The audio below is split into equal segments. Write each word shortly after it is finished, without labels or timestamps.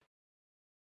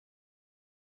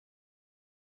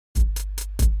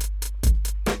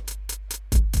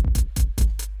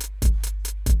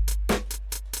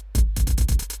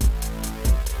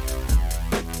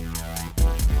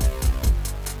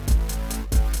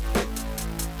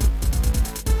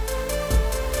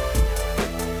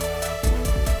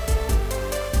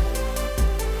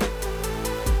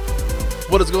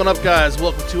What is going up, guys?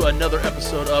 Welcome to another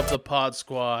episode of the Pod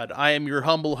Squad. I am your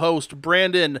humble host,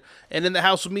 Brandon, and in the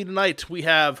house with me tonight, we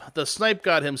have the Snipe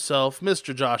God himself,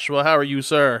 Mr. Joshua. How are you,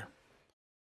 sir?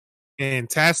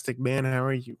 Fantastic, man. How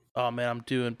are you? Oh, man, I'm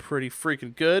doing pretty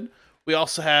freaking good. We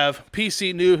also have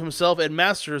PC Noob himself and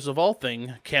masters of all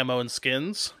thing camo and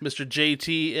skins, Mr.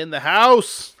 JT in the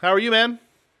house. How are you, man?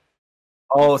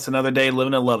 Oh, it's another day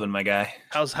living and loving, my guy.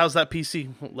 How's that PC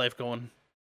life going?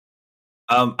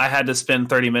 I had to spend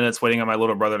 30 minutes waiting on my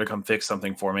little brother to come fix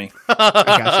something for me. I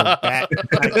got your back.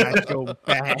 I got your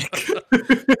back.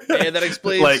 Hey, that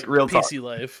explains like real PC talk.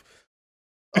 life.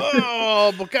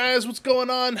 Oh, but guys, what's going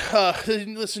on?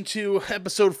 Listen to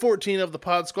episode 14 of the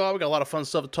Pod Squad. We got a lot of fun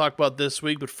stuff to talk about this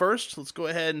week. But first, let's go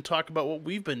ahead and talk about what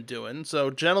we've been doing. So,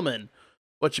 gentlemen,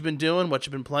 what you been doing? What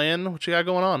you been playing? What you got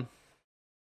going on?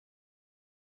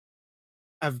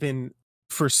 I've been,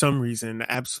 for some reason,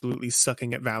 absolutely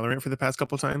sucking at Valorant for the past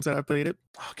couple times that I played it.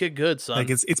 Oh, get good, son. Like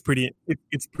it's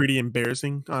pretty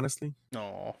embarrassing, honestly.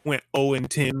 No. Went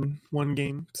 0-10 one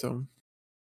game, so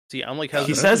See, I'm like,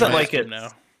 He says it like it it's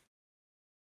now.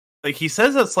 Like he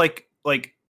says it's like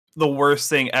the worst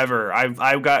thing ever.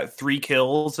 I've got 3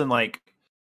 kills in like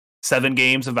 7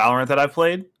 games of Valorant that I've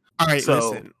played. all right,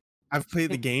 So- listen. I've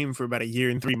played the game for about a year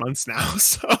and 3 months now,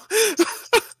 so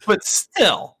But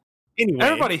still, anyway,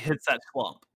 everybody hits that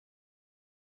slump.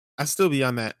 I still be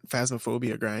on that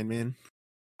Phasmophobia grind, man.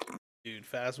 Dude,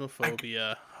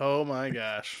 Phasmophobia. Oh my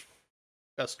gosh.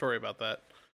 Got a story about that.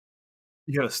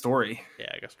 You got a story. Yeah,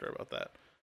 I got a story about that.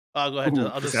 I'll go ahead. Ooh,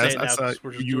 I'll just I say it now saw because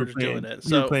we're just you were doing it.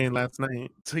 You were playing last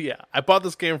night. So yeah, I bought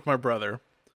this game for my brother,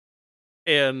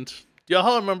 and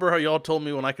y'all remember how y'all told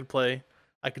me when I could play,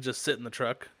 I could just sit in the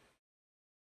truck,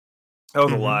 That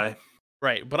was a Mhm. lie.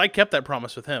 right? But I kept that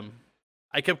promise with him.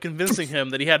 I kept convincing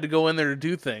him that he had to go in there to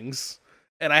do things,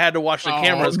 and I had to watch the Oh,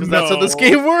 cameras because that's how this no.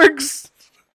 game works.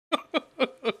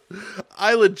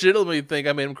 I legitimately think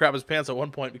I made him crap his pants at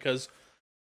one point because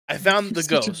I found the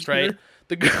Such a ghost, right? jerk.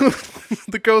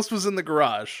 The ghost was in the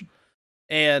garage,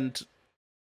 and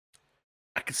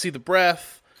I could see the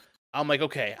breath. I'm like,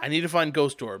 okay, I need to find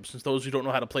ghost orbs. Since those who don't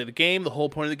know how to play the game, the whole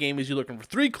point of the game is you're looking for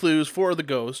 3 clues for the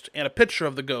ghost and a picture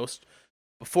of the ghost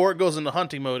before it goes into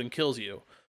hunting mode and kills you.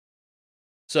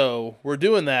 So we're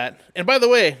doing that. And by the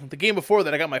way, the game before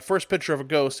that, I got my first picture of a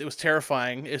ghost. It was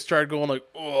terrifying. It started going like,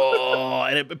 oh,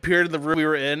 and it appeared in the room we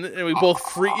were in, and we both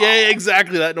freaked. Yeah,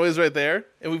 exactly that noise right there.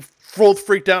 And we both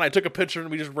freaked out. I took a picture,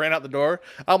 and we just ran out the door.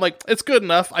 I'm like, it's good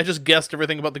enough. I just guessed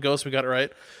everything about the ghost. We got it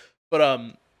right. But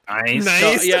Nice.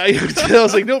 Nice. yeah, I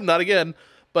was like, nope, not again.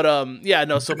 But yeah,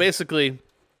 no. So basically,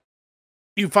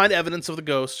 you find evidence of the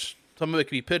ghost. Some of it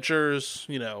could be pictures,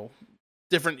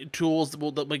 different tools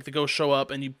that make the ghost show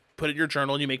up, and you put it in your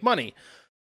journal and you make money.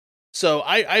 So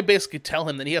I basically tell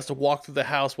him that he has to walk through the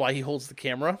house while he holds the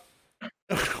camera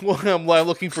while I'm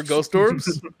looking for ghost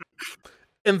orbs.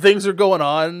 And things are going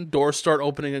on. Doors start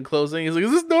opening and closing. He's like,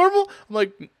 is this normal? I'm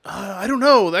like, I don't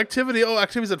know. The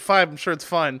activity's at 5. I'm sure it's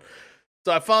fine.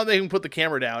 So I finally can put the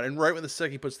camera down. And right when the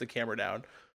second he puts the camera down,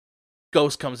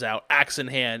 ghost comes out, axe in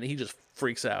hand, and he just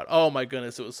freaks out. Oh my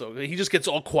goodness, it was so good. He just gets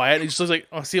all quiet. And he's just like,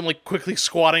 I see him like quickly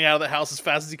squatting out of the house as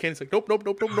fast as he can. He's like, nope.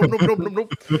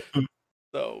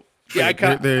 So yeah,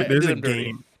 There's a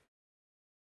game.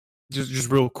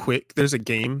 Just real quick, there's a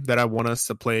game that I want us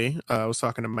to play. I was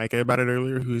talking to Micah about it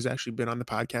earlier, who's actually been on the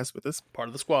podcast with us. Part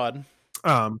of the squad.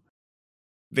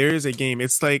 There is a game.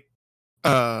 It's like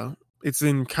it's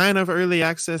in kind of early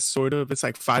access, sort of. It's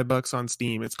like $5 on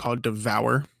Steam. It's called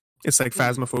Devour. It's like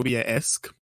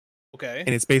Phasmophobia-esque. Okay.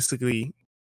 And it's basically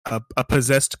a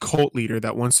possessed cult leader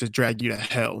that wants to drag you to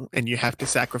hell, and you have to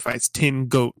sacrifice 10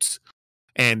 goats.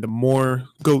 And the more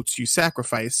goats you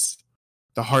sacrifice,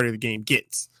 the harder the game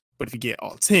gets. But if you get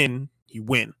all 10, you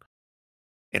win.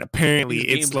 And apparently These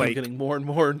it's games are like, getting more and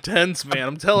more intense, man.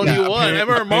 I'm telling Yeah, you what.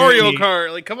 Remember apparently- Mario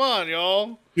Kart? Like, come on,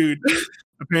 y'all. dude,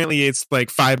 apparently it's like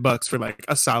 $5 for like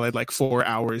a solid like 4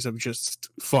 hours of just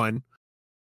fun.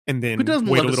 And then Who doesn't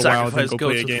wait love a to little while and then sacrifice go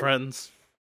play goats with again. friends?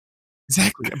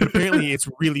 Exactly. But apparently it's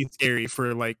really scary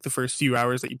for like the first few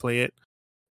hours that you play it.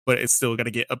 But it's still got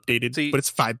to get updated. See- but it's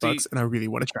 $5 and I really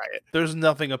want to try it. There's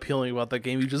nothing appealing about that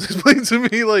game you just explained to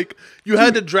me. Like, you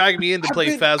had to drag me in to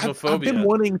play Phasmophobia. I've been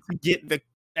wanting to get the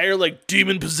And you're like,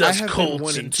 demon-possessed I have been cults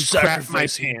wanting and to crap my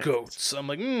sacrificing pants. goats. I'm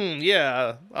like,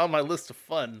 yeah, on my list of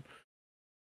fun.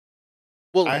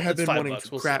 Well, I have it's been $5. wanting to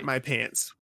We'll crap see. my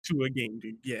pants to a game,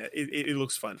 dude. Yeah, it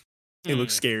looks fun. It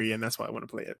looks Hmm. scary, and that's why I want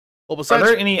to play it. Well, Are besides,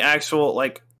 there any actual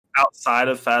like outside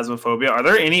of Phasmophobia? Are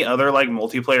there any other like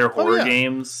multiplayer horror yeah.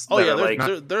 games? oh that yeah, are,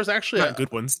 like there's actually Not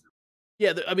good ones.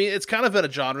 Yeah, I mean, it's kind of been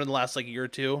a genre in the last like year or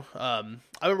two. I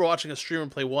remember watching a streamer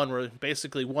play one where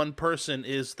basically one person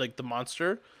is like the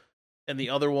monster, and the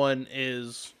other one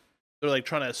is they're like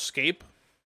trying to escape.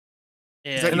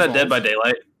 And Isn't that Dead by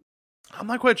Daylight? I'm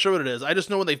not quite sure what it is. I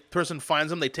just know when the person finds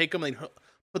them, they take them, they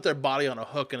put their body on a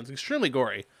hook, and it's extremely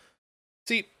gory.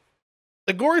 See,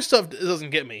 the gory stuff doesn't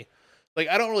get me. Like,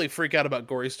 I don't really freak out about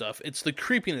gory stuff. It's the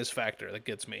creepiness factor that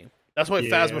gets me. That's why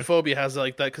Phasmophobia has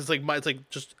like that, because like it's like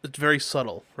just it's very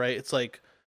subtle, right? It's like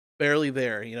barely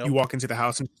there, you know. You walk into the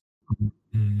house and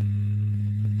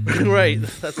right.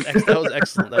 That was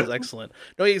excellent. That was excellent.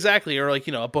 No, exactly. Or like,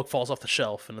 you know, a book falls off the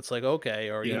shelf and it's like, okay.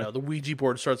 Or, you know, the Ouija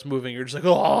board starts moving. You're just like,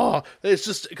 oh, it's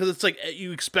just because it's like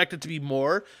you expect it to be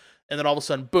more. And then all of a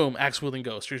sudden, boom, axe wielding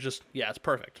ghost. You're just, yeah, it's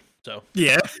perfect. So,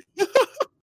 yeah.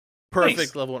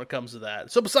 Perfect level when it comes to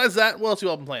that. So, besides that, what else have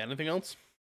you all been playing? Anything else?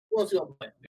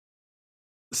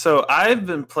 So, I've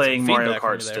been playing Mario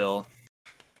Kart still.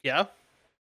 Yeah.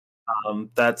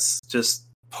 That's just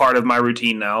part of my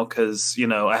routine now because you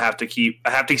know I have to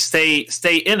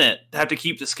stay in it. I have to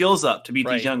keep the skills up to beat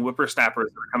these young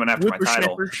whippersnappers that are coming after my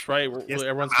title. Right, yes,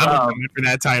 everyone's coming for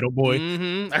that title, boy.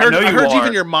 Mm-hmm. I heard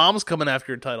even your mom's coming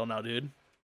after your title now, dude.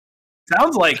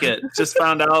 Sounds like it. Just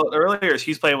found out earlier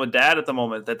she's playing with Dad at the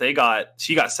moment that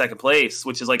she got second place,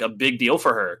 which is like a big deal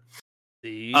for her.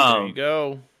 See, there you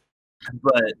go.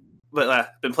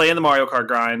 But been playing the Mario Kart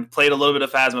grind. Played a little bit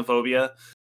of Phasmophobia.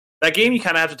 That game you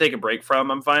kind of have to take a break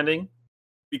from, I'm finding,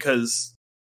 because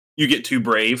you get too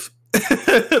brave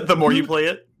the more you play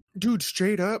it. Dude,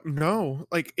 straight up, no.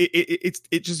 Like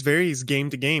it just varies game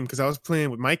to game. Because I was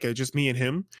playing with Micah, just me and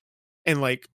him, and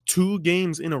like 2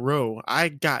 games in a row, I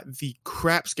got the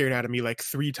crap scared out of me like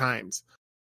 3 times.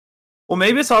 Well,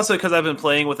 maybe it's also because I've been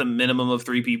playing with a minimum of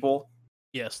 3 people.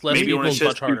 Yes, less people is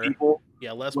much harder. People,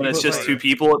 yeah, less. When it's just 2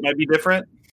 people, it might be different.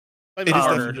 Might be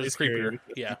harder, just creepier.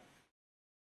 Yeah.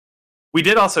 We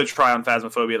did also try on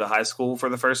Phasmophobia the high school for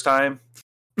the first time.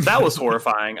 That was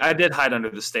horrifying. I did hide under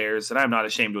the stairs, and I'm not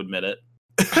ashamed to admit it.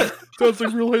 Sounds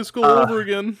like real high school all over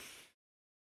again.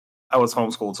 I was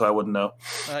homeschooled, so I wouldn't know.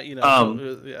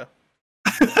 Yeah.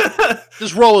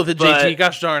 Just roll with it, JT.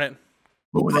 Gosh darn it.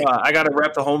 I got to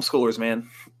rep the homeschoolers, man.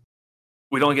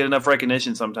 We don't get enough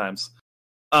recognition sometimes.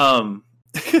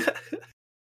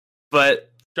 But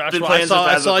Joshua,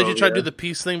 I saw you try to do the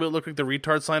peace thing, but it looked like the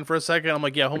retard sign for a second. I'm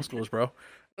like, yeah, homeschoolers, bro.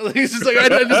 He's just like, I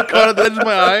just caught it at the edge of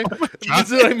my eye.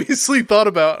 That's what I immediately thought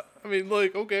about. I mean,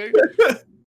 like, okay.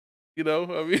 You know,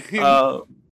 I mean.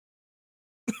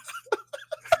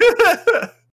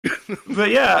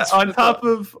 But yeah, on top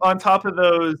of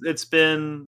those, it's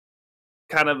been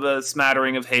kind of a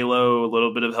smattering of Halo, a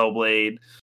little bit of Hellblade,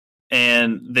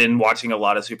 and then watching a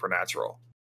lot of Supernatural.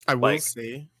 I will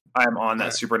say I'm on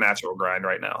that Supernatural grind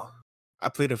right now. I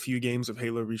played a few games of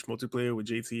Halo Reach multiplayer with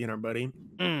JT and our buddy.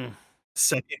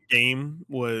 Second game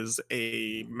was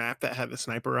a map that had the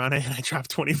sniper on it, and I dropped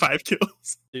 25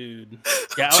 kills. Dude.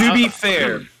 Yeah, to be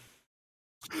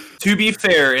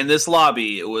fair, in this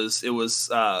lobby, it was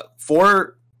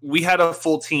we had a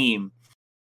full team,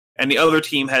 and the other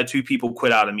team had 2 people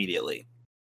quit out immediately.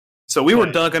 So we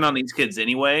were dunking on these kids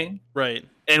anyway. Right.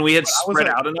 And we had spread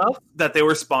out enough that they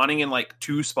were spawning in like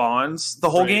 2 spawns the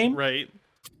whole game. Right.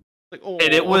 Like,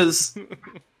 and it was.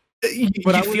 But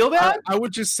you feel that? I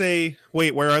would just say,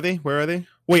 wait, where are they? Where are they?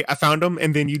 Wait, I found them.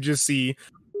 And then you just see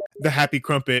the Happy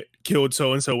Crumpet killed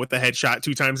so-and-so with a headshot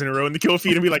 2 times in a row in the kill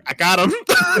feed and be like, I got him.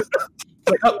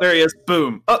 Like, oh, there he is.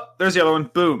 Boom. Oh, there's the other one.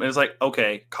 Boom. And it's like,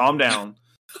 okay, calm down.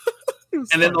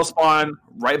 And then they'll spawn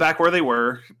right back where they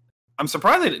were. I'm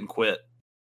surprised they didn't quit.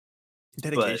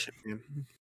 Dedication, man.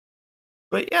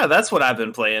 But yeah, that's what I've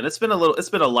been playing. It's been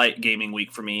a light gaming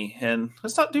week for me, and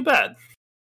it's not too bad.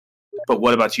 But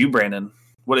what about you, Brandon?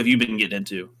 What have you been getting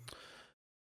into?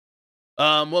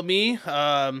 Well, me,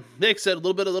 Nick said a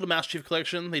little Master Chief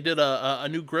Collection. They did a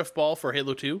new Griff Ball for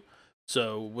Halo 2.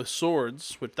 So with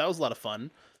swords, which that was a lot of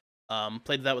fun.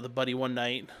 Played that with a buddy one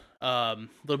night. A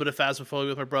little bit of Phasmophobia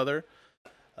with my brother.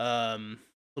 A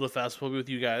little Phasmophobia with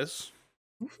you guys.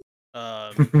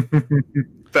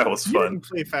 That was fun. You didn't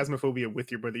play Phasmophobia with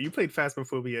your brother. You played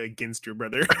Phasmophobia against your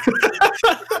brother.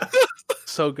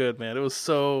 So good, man. It was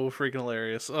so freaking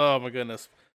hilarious. Oh my goodness.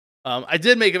 I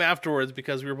did make him afterwards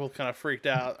because we were both kind of freaked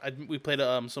out. We played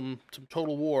some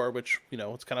Total War, which, you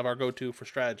know, it's kind of our go-to for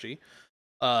strategy.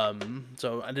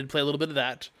 So I did play a little bit of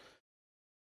that.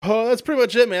 Oh, that's pretty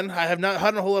much it, man. I have not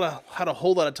had a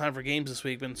whole lot of time for games this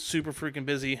week. Been super freaking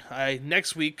busy.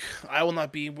 Next week I will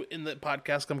not be in the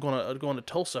podcast. I'm going to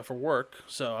Tulsa for work,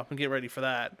 so I'm gonna get ready for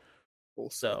that.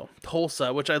 So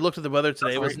Tulsa, which I looked at the weather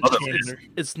today,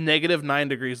 it's -9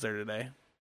 degrees there today.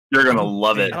 You're gonna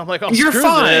love it. And I'm like, oh, You're screw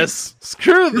fine. this.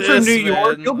 Screw You're this, from New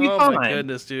York. man. You'll be oh fine. my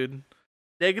goodness, dude.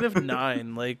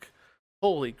 -9. Like,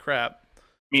 holy crap.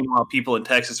 Meanwhile, people in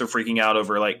Texas are freaking out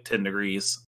over like 10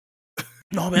 degrees.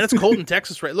 No, man, it's cold in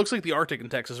Texas, right? It looks like the Arctic in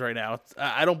Texas right now.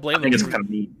 I don't blame I think them. it's kind of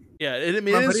neat. Yeah, it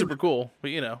is super cool,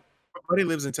 but you know. My buddy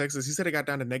lives in Texas. He said it got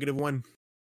down to -1.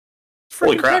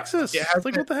 Holy Freaking crap. Texas. Yeah, It's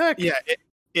like, what the heck? Yeah,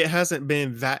 it hasn't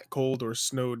been that cold or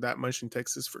snowed that much in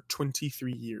Texas for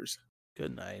 23 years.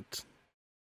 Good night.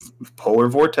 Polar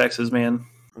vortexes, man.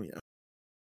 Oh, yeah.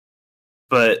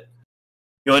 But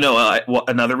you want to know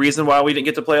another reason why we didn't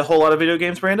get to play a whole lot of video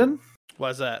games, Brandon?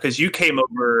 Why's that? Because you came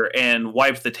over and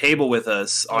wiped the table with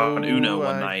us on Uno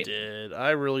one night.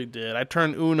 I really did. I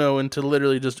turned Uno into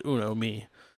literally just Uno me.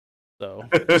 So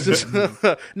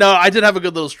no, I did have a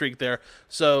good little streak there.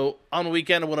 So on the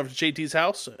weekend, I went up to JT's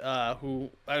house,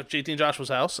 JT and Joshua's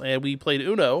house, and we played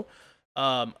Uno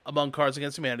among Cards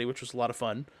Against Humanity, which was a lot of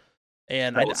fun.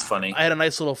 And that was funny. I had a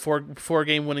nice little four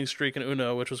game winning streak in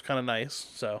Uno, which was kind of nice.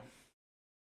 So,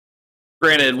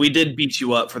 granted, we did beat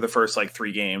you up for the first like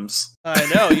 3 games.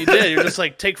 I know you did. You're just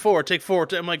like take four.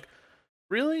 I'm like,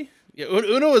 really? Yeah,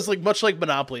 Uno is like much like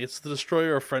Monopoly. It's the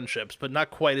destroyer of friendships, but not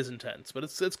quite as intense. But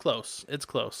it's close. It's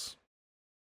close.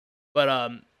 But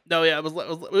no, yeah, it was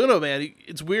Uno, man.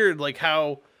 It's weird, like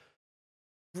how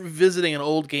revisiting an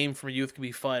old game from youth can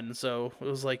be fun. So it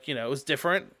was like, it was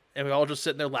different, and we all just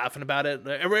sitting there laughing about it.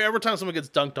 Every time someone gets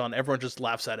dunked on, everyone just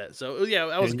laughs at it. So yeah,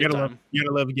 that was a good time. You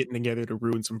gotta love getting together to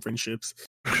ruin some friendships.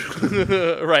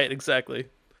 Right, exactly.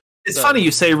 It's funny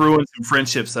you say ruin some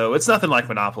friendships, though. It's nothing like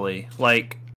Monopoly.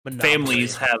 Like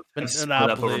families have split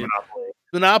up over Monopoly.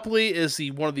 Monopoly is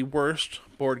one of the worst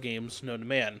board games known to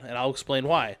man, and I'll explain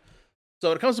why. So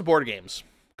when it comes to board games,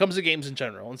 comes to games in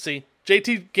general, and see,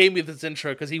 JT gave me this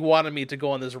intro because he wanted me to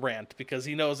go on this rant because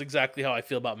he knows exactly how I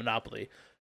feel about Monopoly.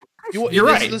 You're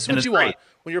right. This is what you want.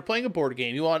 When you're playing a board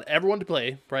game, you want everyone to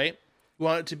play, right? You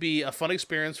want it to be a fun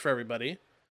experience for everybody.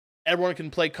 Everyone can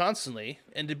play constantly,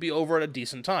 and to be over at a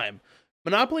decent time.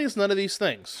 Monopoly is none of these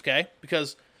things, okay?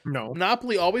 Because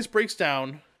Monopoly always breaks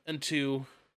down into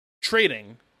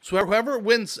trading. So whoever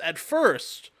wins at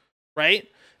first, right,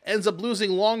 ends up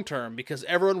losing long term because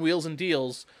everyone wheels and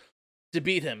deals to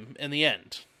beat him in the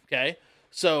end, okay?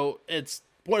 So it's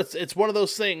one of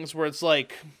those things where it's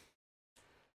like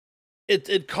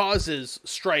it causes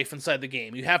strife inside the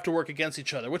game. You have to work against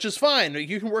each other, which is fine.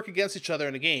 You can work against each other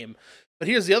in a game. But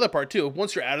here's the other part too.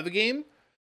 Once you're out of the game,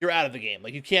 you're out of the game.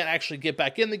 Like, you can't actually get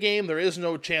back in the game. There is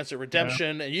no chance at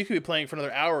redemption, and you could be playing for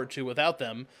another hour or two without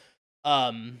them,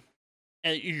 and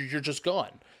you're just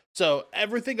gone. So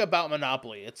everything about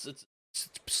Monopoly, it's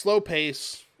slow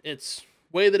pace. It's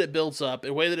way that it builds up,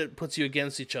 the way that it puts you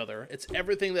against each other. It's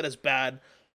everything that is bad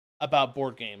about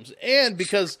board games. And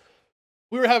because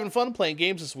we were having fun playing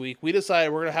games this week, we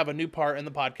decided we're going to have a new part in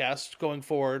the podcast going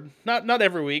forward. Not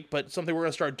every week, but something we're going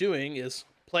to start doing is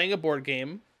playing a board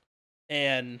game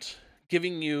and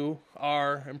giving you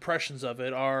our impressions of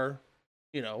it, our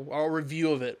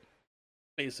review of it,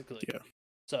 basically. Yeah.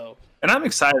 So, and I'm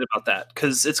excited about that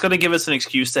because it's going to give us an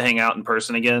excuse to hang out in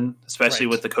person again, especially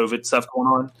with the COVID stuff going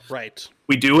on. Right.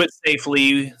 We do it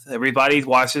safely. Everybody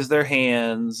washes their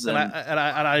hands, and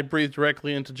I breathe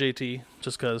directly into JT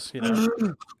just because mouth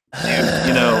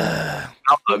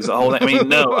hugs the whole thing. I mean,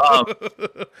 no,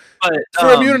 but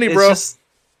for immunity, bro.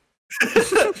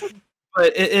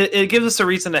 But it gives us a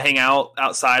reason to hang out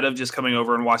outside of just coming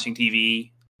over and watching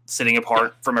TV, sitting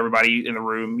apart from everybody in the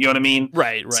room. You know what I mean?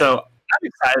 Right. So I'm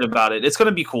excited about it. It's going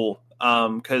to be cool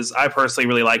because I personally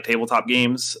really like tabletop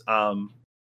games.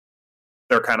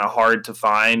 They're kind of hard to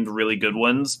find really good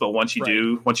ones, but once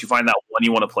you find that one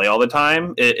you want to play all the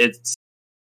time, it's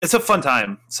a fun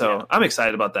time. So I'm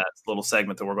excited about that little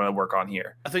segment that we're going to work on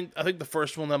here. I think the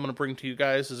first one that I'm going to bring to you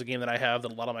guys is a game that I have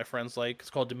that a lot of my friends like. It's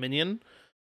called Dominion.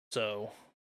 So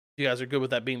if you guys are good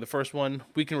with that being the first one,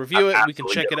 we can review it. We can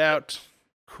check it out.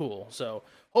 Cool. So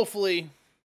hopefully,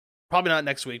 probably not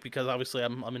next week because obviously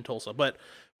I'm in Tulsa. But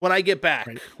when I get back,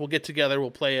 we'll get together.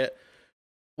 We'll play it.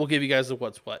 We'll give you guys the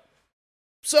what's what.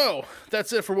 So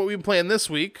that's it for what we've been playing this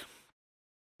week.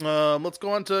 Let's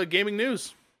go on to gaming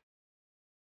news.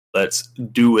 Let's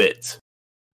do it.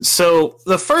 So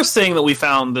the first thing that we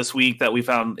found this week that we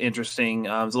found interesting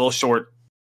is a little short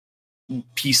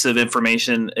piece of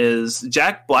information is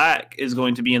Jack Black is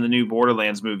going to be in the new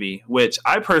Borderlands movie, which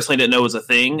I personally didn't know was a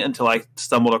thing until I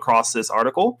stumbled across this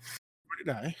article. Where did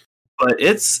I? But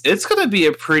it's going to be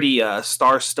a pretty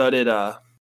star-studded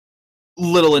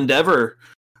little endeavor.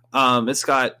 It's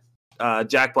got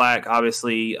Jack Black,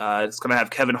 obviously. It's going to have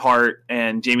Kevin Hart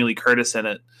and Jamie Lee Curtis in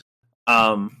it.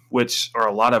 which are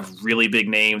a lot of really big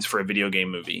names for a video game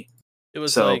movie. It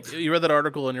was like you read that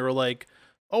article and you were like,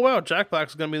 "Oh wow, Jack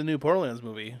Black's going to be the new Borderlands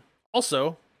movie."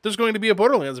 Also, there's going to be a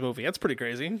Borderlands movie. That's pretty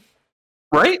crazy,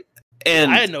 right?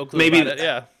 And I had no clue about it.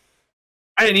 Yeah,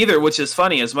 I didn't either, which is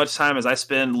funny. As much time as I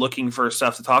spend looking for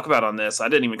stuff to talk about on this, I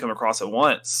didn't even come across it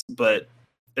once. But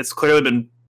it's clearly been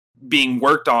being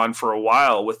worked on for a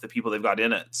while with the people they've got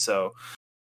in it. So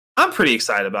I'm pretty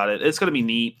excited about it. It's going to be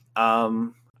neat.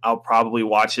 I'll probably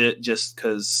watch it just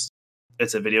because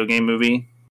it's a video game movie,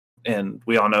 and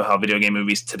we all know how video game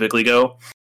movies typically go.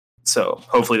 So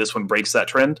hopefully this one breaks that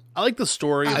trend. I like the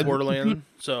story of Borderlands.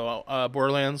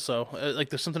 Borderlands. So like,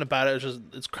 there's something about it.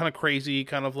 It's kind of crazy,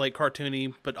 kind of like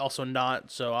cartoony, but also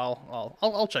not. So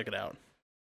I'll check it out.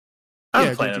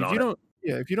 I'm planning on it.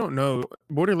 If you don't know,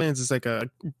 Borderlands is like a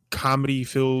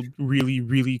comedy-filled, really,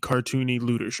 really cartoony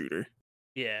looter shooter.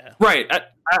 Yeah. Right.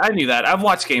 I knew that. I've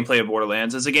watched gameplay of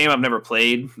Borderlands. It's a game I've never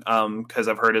played because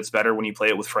I've heard it's better when you play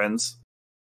it with friends,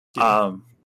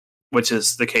 which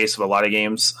is the case of a lot of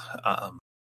games.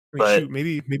 But shoot,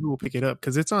 maybe we'll pick it up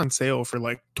because it's on sale for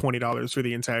like $20 for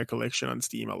the entire collection on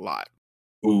Steam a lot.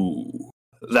 Ooh,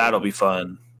 that'll be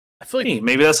fun. I feel like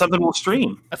maybe that's something we'll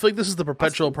stream. I feel like this is the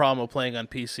perpetual problem of playing on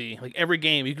PC. Like every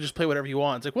game, you can just play whatever you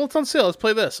want. It's like, well, it's on sale. Let's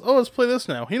play this. Oh, let's play this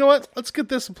now. You know what? Let's get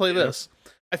this and play this.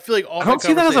 I feel like I don't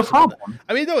see that as a problem.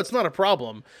 I mean, no, it's not a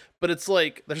problem, but it's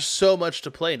like there's so much to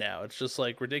play now. It's just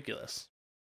like ridiculous.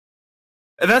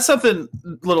 And that's something.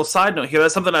 Little side note here.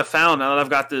 That's something I found now that I've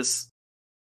got this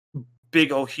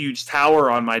big old huge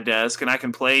tower on my desk, and I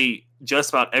can play just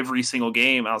about every single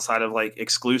game outside of like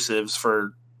exclusives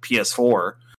for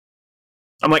PS4.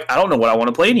 I'm like, I don't know what I want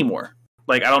to play anymore.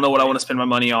 Like, I don't know what I want to spend my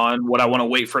money on, what I want to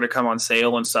wait for to come on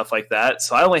sale and stuff like that.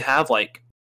 So I only have like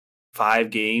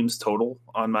 5 games total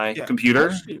on my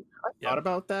computer. Actually, I thought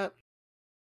about that,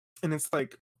 and it's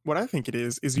like, what I think it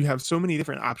is you have so many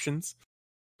different options,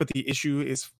 but the issue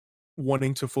is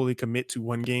wanting to fully commit to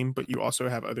one game, but you also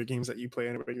have other games that you play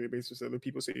on a regular basis with other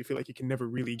people, so you feel like you can never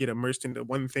really get immersed into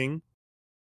one thing,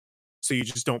 so you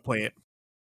just don't play it.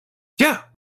 Yeah.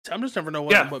 I'm just never know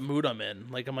what mood I'm in.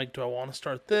 Like, I'm like, do I want to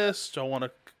start this? Do I want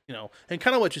to, and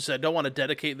kind of what you said, don't want to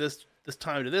dedicate this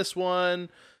time to this one.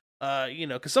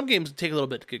 Because some games take a little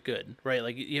bit to get good, right?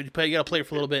 Like, you got to play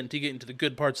for a little bit until you get into the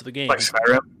good parts of the game. Like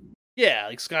Skyrim? Yeah,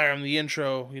 like Skyrim, the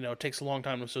intro, takes a long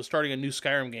time. So starting a new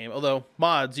Skyrim game, although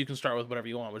mods, you can start with whatever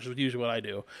you want, which is usually what I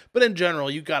do. But in general,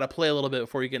 you got to play a little bit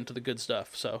before you get into the good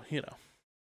stuff. So,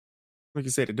 Like I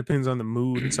said, it depends on the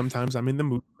mood. And sometimes I'm in the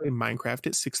mood to play Minecraft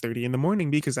at 6:30 in the morning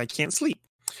because I can't sleep.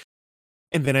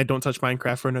 And then I don't touch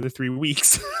Minecraft for another 3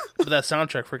 weeks. But that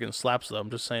soundtrack freaking slaps, though. I'm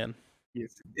just saying.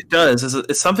 Yes, it does.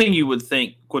 It's something you would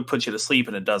think would put you to sleep,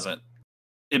 and it doesn't.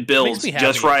 It builds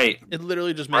just right. It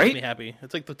literally just makes me happy.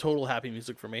 It's like the total happy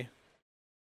music for me.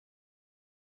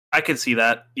 I could see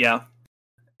that, yeah.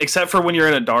 Except for when you're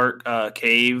in a dark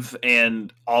cave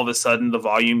and all of a sudden the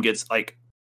volume goes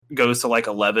to like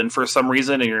 11 for some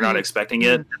reason and you're not expecting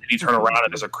it, and then you turn around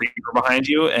and there's a creeper behind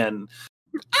you and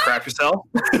crap yourself.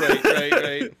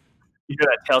 Right. You hear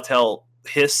that telltale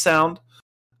hiss sound.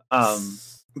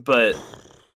 But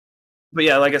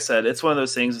yeah, like I said, it's one of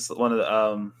those things. It's one of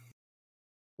the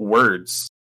words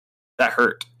that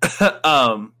hurt.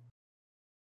 I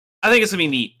think it's gonna be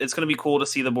neat. It's gonna be cool to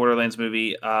see the Borderlands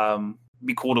movie.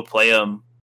 Be cool to play them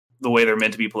the way they're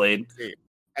meant to be played.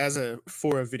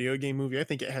 For a video game movie, I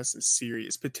think it has some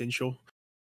serious potential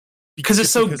because it's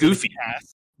so goofy.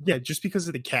 Yeah, just because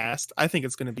of the cast, I think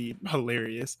it's going to be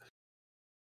hilarious.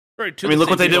 Right. I mean, look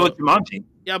what they did with Jumanji.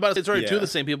 Yeah, but it's already two of the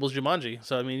same people as Jumanji.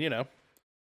 So I mean, So,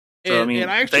 and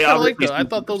I actually kind of like those. I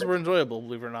thought those were enjoyable,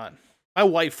 believe it or not. My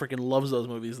wife freaking loves those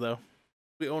movies, though.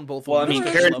 We own both. Well, I mean,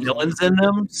 Karen Dillon's in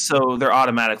them, so they're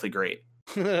automatically great.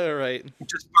 Right.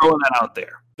 Just throwing that out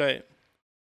there. Right.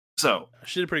 So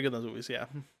she did pretty good in those movies, yeah.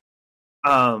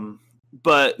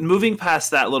 But moving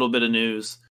past that little bit of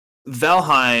news,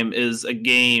 Valhiem is a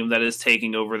game that is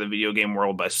taking over the video game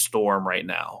world by storm right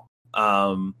now.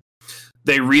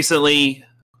 They recently,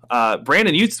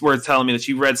 Brandon, you were telling me that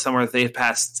you read somewhere that they have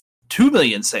passed 2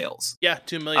 million sales. Yeah,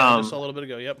 2 million. I just saw a little bit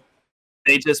ago. Yep.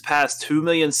 They just passed 2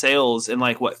 million sales in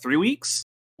 3 weeks?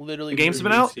 Literally, the game's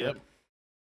been out. Yep.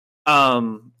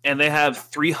 And they have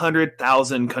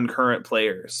 300,000 concurrent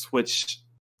players, which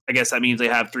I guess that means they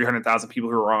have 300,000 people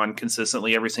who are on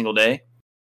consistently every single day.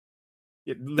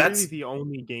 Yeah, literally the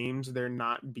only games they're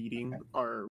not beating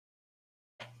are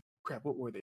what were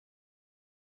they?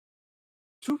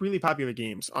 2 really popular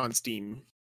games on Steam.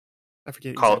 I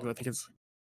forget exactly. I think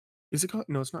is it called?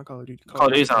 No, it's not Call of Duty. Call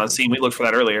of Duty's on Steam. We looked for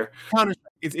that earlier.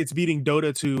 It's beating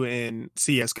Dota 2 and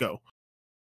CS:GO.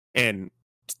 And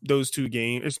those two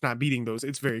games, it's not beating those.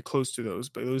 It's very close to those,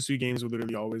 but those two games will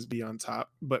literally always be on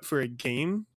top. But for a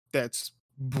game that's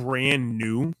brand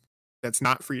new, that's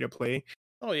not free to play,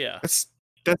 Oh yeah, that's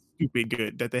stupid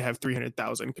good that they have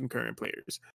 300,000 concurrent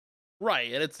players.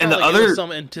 right. And it's And not the like it was other-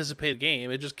 some anticipated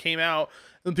game. It just came out,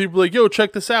 and people were like, "Yo,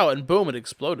 check this out!" And boom, it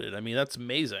exploded. I mean, that's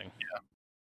amazing.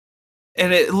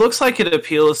 And it looks like it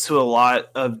appeals to a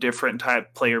lot of different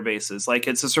type player bases. Like,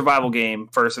 it's a survival game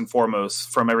first and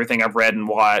foremost, from everything I've read and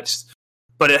watched.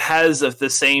 But it has the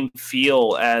same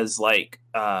feel as like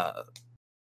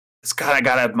it's got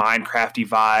a Minecrafty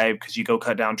vibe because you go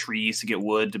cut down trees to get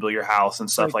wood to build your house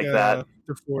and stuff like that.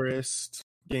 The Forest,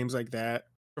 games like that.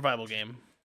 Survival game.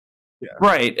 Yeah.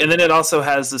 Right, and then it also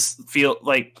has this feel,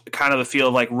 like kind of the feel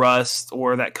of like Rust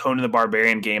or that Conan the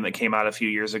Barbarian game that came out a few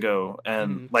years ago,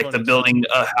 and like the Conan's building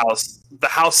a house, the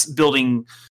house building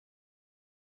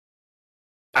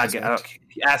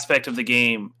aspect of the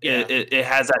game. Yeah. It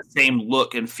has that same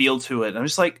look and feel to it. And I'm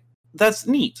just like, that's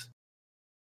neat.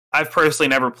 I've personally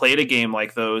never played a game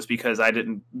like those because I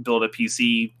didn't build a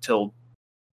PC till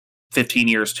 15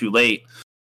 years too late.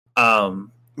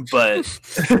 But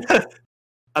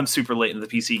I'm super late in the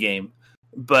PC game.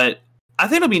 But I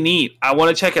think it'll be neat. I want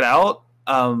to check it out.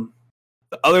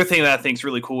 The other thing that I think is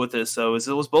really cool with this, though, is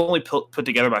it was only put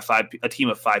together by a team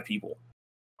of 5 people.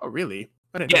 Oh, really?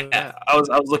 I didn't know Yeah, that. I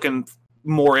was looking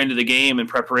more into the game in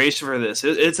preparation for this.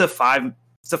 It's a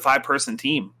 5-person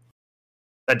team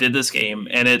that did this game,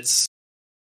 and it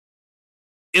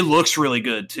looks really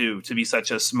good too to be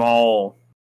such a small,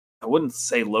 I wouldn't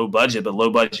say low budget, but low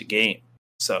budget game.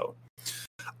 So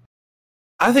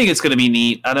I think it's going to be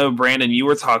neat. I know, Brandon, you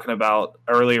were talking about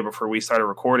earlier before we started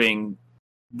recording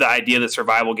the idea that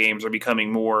survival games are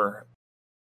becoming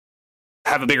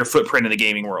have a bigger footprint in the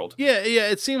gaming world. Yeah.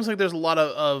 It seems like there's a lot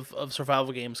of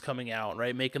survival games coming out,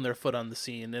 right? Making their foot on the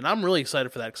scene, and I'm really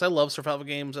excited for that because I love survival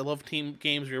games. I love team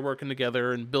games where you're working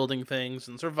together and building things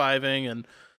and surviving. And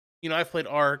I've played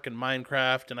Ark and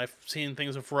Minecraft, and I've seen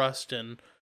things of Rust, and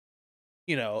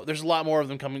there's a lot more of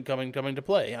them coming to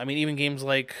play. I mean, even games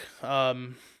like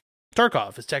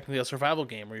Tarkov is technically a survival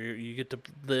game where you get to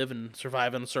live and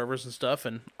survive on servers and stuff,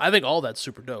 and I think all that's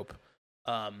super dope.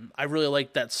 I really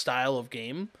like that style of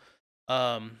game.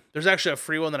 There's actually a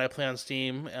free one that I play on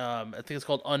Steam. I think it's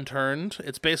called Unturned.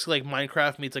 It's basically like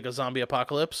Minecraft meets like a zombie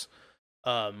apocalypse.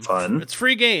 Fun. It's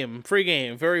free game,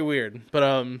 very weird.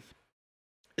 But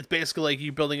it's basically like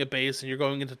you building a base and you're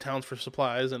going into towns for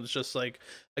supplies, and it's just like,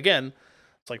 again,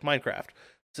 it's like Minecraft.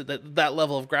 So that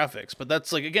level of graphics. But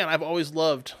that's like, again, I've always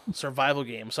loved survival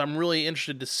games, so I'm really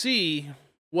interested to see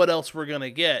what else we're gonna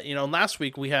get. Last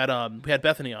week we had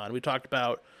Bethany on. We talked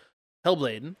about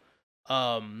Hellblade.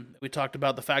 We talked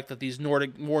about the fact that these more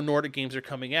Nordic games are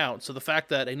coming out. So the fact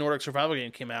that a Nordic survival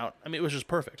game came out, I mean, it was just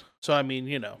perfect. So I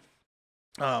mean,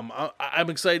 I'm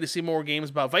excited to see more games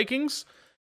about Vikings,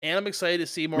 and I'm excited to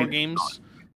see more games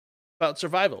about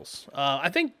survivals. I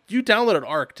think you downloaded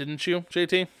Ark, didn't you,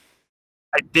 JT?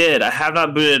 I did. I have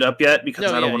not booted it up yet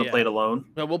because I don't want to play it alone.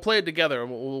 No, we'll play it together.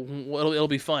 It'll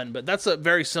be fun. But that's a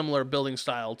very similar building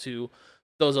style to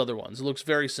those other ones. It looks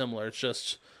very similar. It's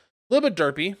just a little bit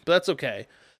derpy, but that's okay.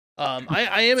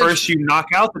 I am First, you knock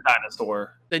out the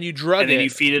dinosaur, then you drug and then it. you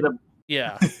feed it a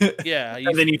Yeah.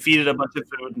 and then you feed it a bunch of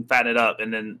food and fatten it up,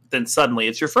 and then suddenly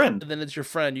it's your friend. And then it's your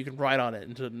friend. You can ride on it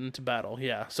into battle.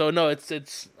 Yeah. So no, it's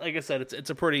like I said, it's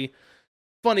a pretty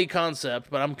funny concept,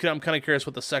 but I'm kind of curious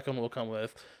what the second will come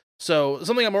with. So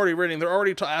something I'm already reading, they're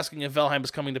already asking if Valheim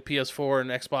is coming to PS4 and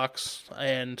Xbox.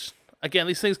 And again,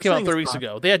 these things came out 3 weeks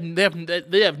ago. They have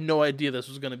no idea this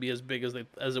was going to be as big as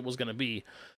it was going to be.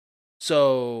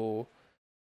 So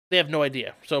they have no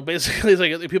idea. So basically, it's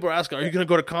like people are asking, "Are you going to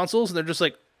go to consoles?" And they're just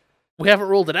like, "We haven't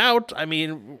rolled it out. I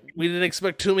mean, we didn't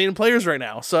expect 2 million players right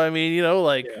now. So I mean,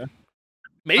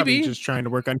 maybe Probably just trying to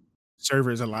work on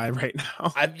servers alive right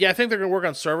now. I think they're going to work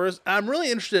on servers. I'm really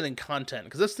interested in content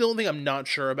because that's the only thing I'm not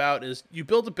sure about. Is you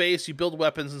build a base, you build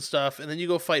weapons and stuff, and then you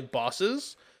go fight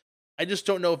bosses. I just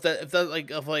don't know if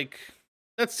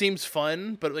that seems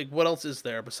fun, but like, what else is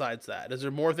there besides that? Is there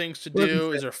more things to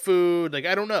do? Is there food? Like,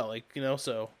 I don't know.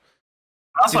 So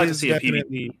I also like to see a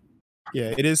PvP.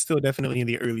 Yeah, it is still definitely in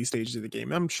the early stages of the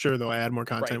game. I'm sure they'll add more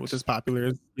content with as popular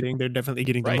as they're definitely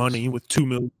getting the money with 2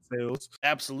 million sales.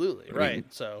 Absolutely, right.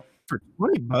 So for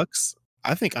 $20,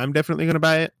 I think I'm definitely going to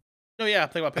buy it. No, yeah, I'm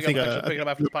thinking about picking it up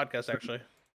after the podcast, actually.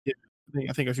 Yeah,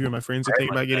 I think a few of my friends are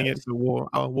thinking about getting it, so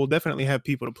we'll definitely have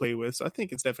people to play with. So I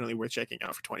think it's definitely worth checking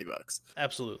out for $20.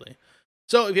 Absolutely.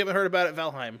 So if you haven't heard about it,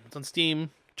 Valheim, it's on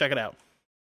Steam. Check it out.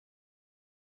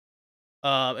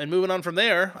 And moving on from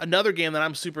there, another game that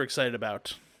I'm super excited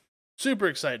about.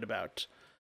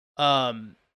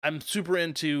 I'm super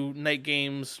into night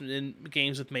games and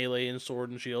games with melee and sword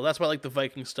and shield. That's why I like the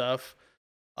Viking stuff.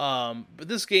 But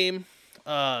this game,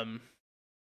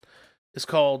 is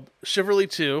called Chivalry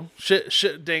 2.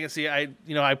 Shit, dang it! See,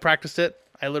 I practiced it.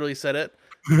 I literally said it,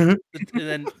 and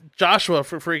then Joshua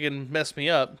for freaking messed me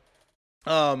up.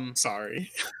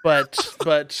 Sorry.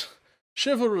 But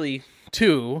Chivalry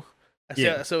 2, I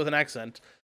say it with an accent,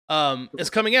 is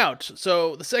coming out.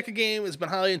 So the second game has been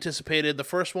highly anticipated. The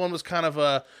first one was kind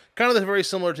of very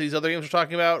similar to these other games we're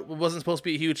talking about. It wasn't supposed to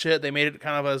be a huge hit. They made it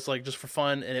kind of as like just for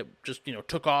fun, and it just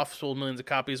took off, sold millions of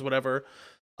copies, whatever.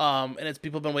 And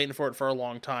people have been waiting for it for a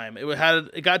long time.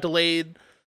 It got delayed.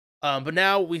 But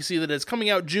now we see that it's coming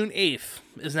out June 8th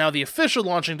is now the official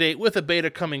launching date with a beta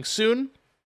coming soon.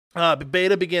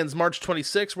 Beta begins March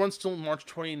 26th, runs till March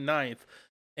 29th,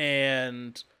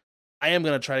 and I am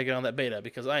going to try to get on that beta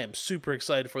because I am super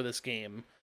excited for this game.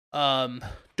 Don't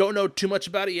know too much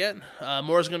about it yet.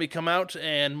 More is going to be come out,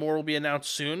 and more will be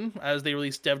announced soon as they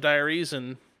release dev diaries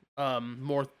and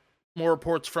more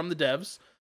reports from the devs.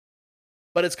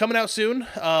 But it's coming out soon.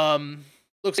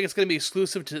 Looks like it's going to be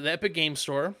exclusive to the Epic Game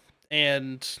Store,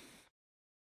 and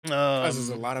this is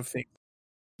a lot of things.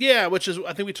 Yeah, which is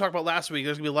I think we talked about last week.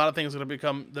 There's gonna be a lot of things that are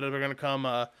gonna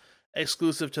come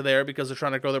exclusive to there because they're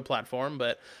trying to grow their platform.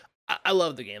 But I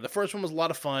love the game. The first one was a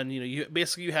lot of fun. You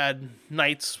basically had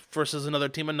knights versus another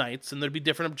team of knights, and there'd be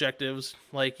different objectives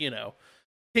like King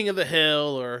of the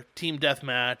Hill or Team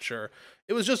Deathmatch, or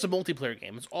it was just a multiplayer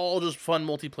game. It's all just fun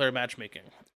multiplayer matchmaking.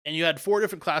 And you had 4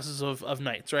 different classes of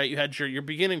knights, right? You had your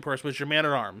beginning person, which is your man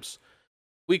at arms,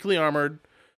 weakly armored.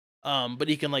 But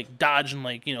he can like dodge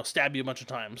and stab you a bunch of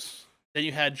times. Then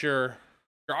you had your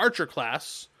archer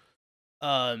class,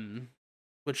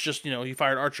 which just he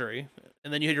fired archery,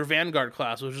 and then you had your vanguard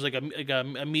class, which was like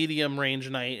a medium range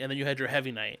knight, and then you had your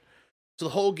heavy knight. So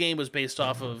the whole game was based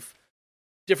off of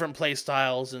different play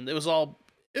styles, and it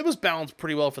was balanced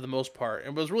pretty well for the most part.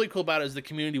 And what was really cool about it is the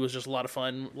community was just a lot of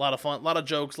fun, a lot of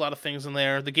jokes, a lot of things in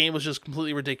there. The game was just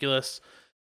completely ridiculous,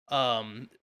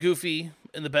 goofy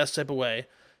in the best type of way.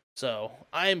 So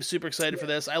I am super excited for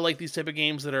this. I like these type of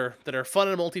games that are fun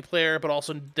in multiplayer, but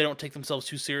also they don't take themselves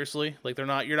too seriously. Like you're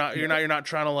not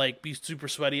trying to like be super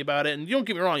sweaty about it. And you don't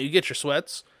get me wrong, you get your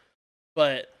sweats,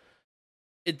 but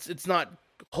it's not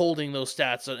holding those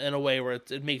stats in a way where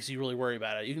it makes you really worry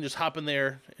about it. You can just hop in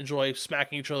there, enjoy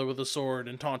smacking each other with a sword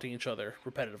and taunting each other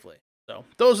repetitively. So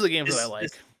those are the games that I like.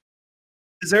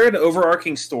 Is there an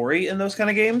overarching story in those kind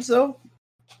of games though?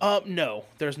 No,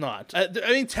 there's not. I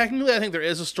mean, technically, I think there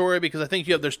is a story because I think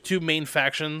there's 2 main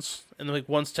factions, and like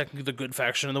one's technically the good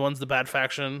faction, and the one's the bad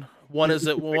faction. One is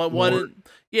that one.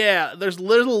 Yeah, there's a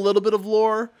little bit of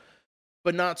lore,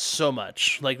 but not so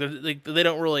much. Like they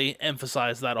don't really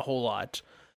emphasize that a whole lot.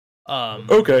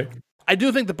 Okay. I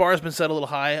do think the bar has been set a little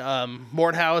high.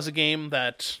 Mordhau is a game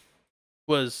that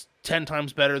was 10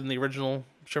 times better than the original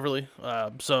Chivalry.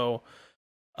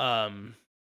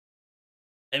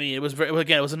 I mean, it was it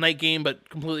was a night game, but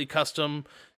completely custom.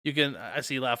 I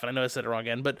see you laughing. I know I said it wrong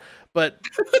again, but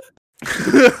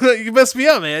you messed me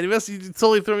up, man. You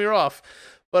totally threw me off.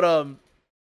 But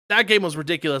that game was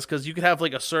ridiculous because you could have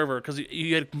like a server because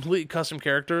you had completely custom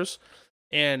characters,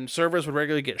 and servers would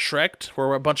regularly get Shrek'd,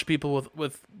 where a bunch of people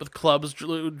with clubs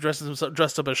dressed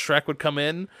up as Shrek would come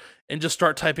in and just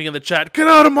start typing in the chat, "Get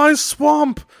out of my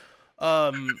swamp!"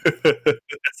 That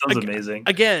sounds amazing.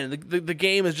 Again, the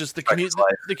game is just the community.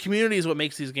 The community is what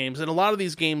makes these games, and a lot of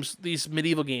these games, these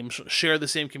medieval games, share the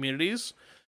same communities.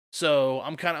 So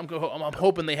I'm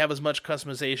hoping they have as much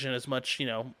customization, as much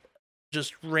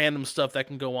just random stuff that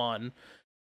can go on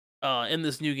in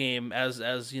this new game as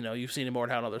you've seen in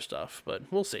Mordhau and other stuff. But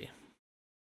we'll see.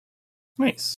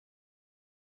 Nice.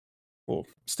 Well,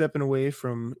 stepping away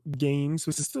from games,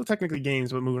 which is still technically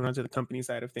games, but moving on to the company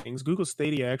side of things, Google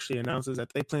Stadia actually announces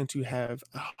that they plan to have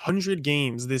 100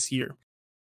 games this year.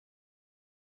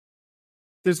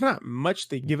 There's not much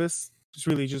they give us. It's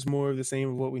really just more of the same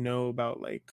of what we know about,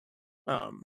 like,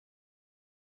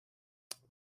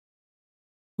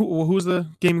 who's the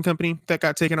gaming company that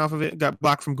got taken off of it, got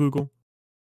blocked from Google?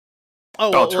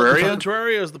 Terraria?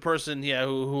 Terraria is the person,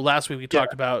 who last week we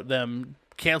talked about them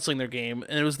canceling their game,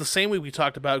 and it was the same week we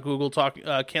talked about Google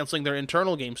canceling their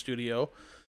internal game studio.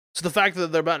 So the fact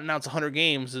that they're about to announce 100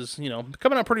 games is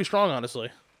coming out pretty strong, honestly.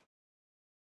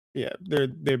 Yeah,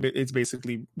 it's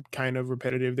basically kind of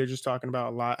repetitive. They're just talking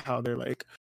about a lot how they're like,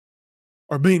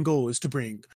 our main goal is to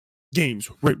bring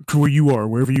games right to where you are,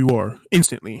 wherever you are,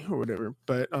 instantly or whatever.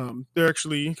 But they're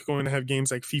actually going to have games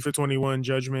like FIFA 21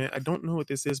 Judgment. I don't know what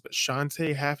this is, but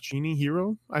Shantae Half Genie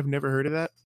Hero. I've never heard of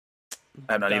that.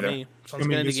 I'm not either. Sounds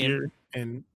like an indie game.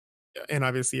 And and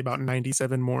obviously about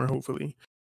 97 more, hopefully.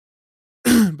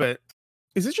 But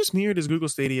is it just me, or does Google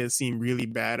Stadia seem really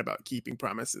bad about keeping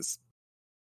promises?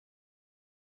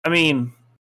 I mean,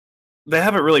 they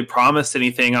haven't really promised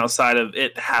anything outside of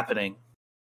it happening.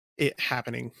 It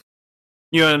happening.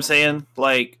 You know what I'm saying?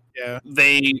 Like, Yeah.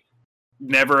 they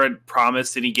never had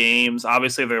promised any games.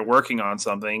 Obviously, they're working on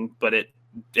something, but it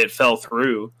fell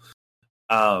through.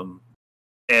 And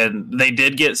they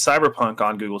did get Cyberpunk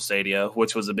on Google Stadia,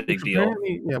 which was a big deal.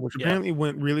 Which apparently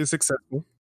went really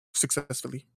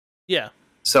successfully. Yeah.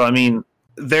 So, I mean,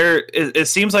 it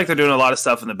seems like they're doing a lot of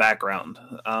stuff in the background,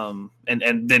 and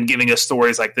then giving us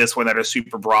stories like this one that are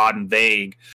super broad and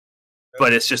vague,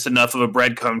 but it's just enough of a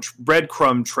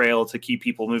breadcrumb trail to keep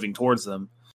people moving towards them.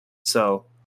 So,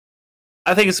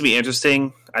 I think it's going to be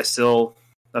interesting.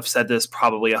 I've said this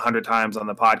probably 100 times on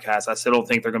the podcast. I still don't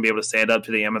think they're going to be able to stand up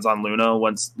to the Amazon Luna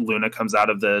once Luna comes out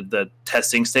of the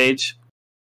testing stage.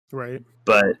 Right.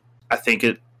 But I think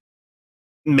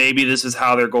maybe this is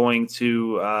how they're going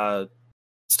to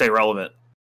stay relevant.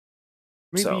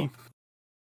 Maybe. So,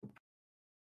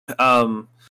 and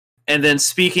then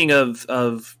speaking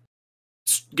of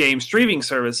game streaming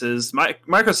services,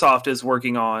 Microsoft is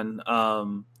working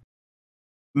on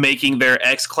making their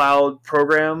xCloud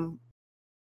program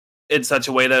in such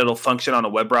a way that it'll function on a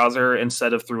web browser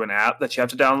instead of through an app that you have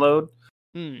to download.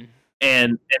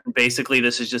 And basically,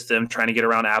 this is just them trying to get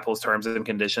around Apple's terms and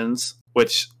conditions,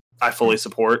 which I fully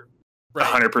support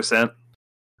 100%.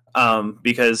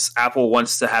 Because Apple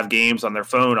wants to have games on their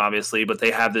phone, obviously, but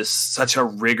they have such a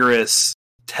rigorous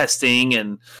testing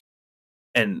and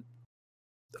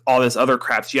all this other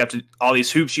crap. All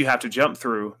these hoops you have to jump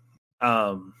through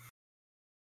to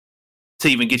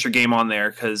even get your game on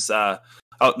there. Because the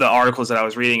articles that I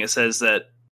was reading, it says that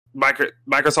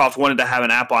Microsoft wanted to have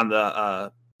an app on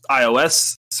the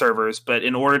iOS servers, but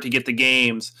in order to get the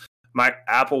games,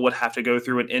 Apple would have to go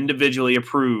through and individually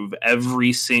approve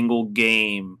every single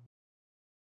game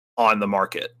on the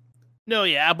market. No,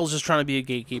 yeah, Apple's just trying to be a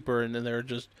gatekeeper, and then they're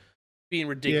just being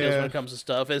ridiculous when it comes to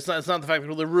stuff. It's not the fact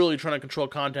that they're really trying to control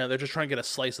content. They're just trying to get a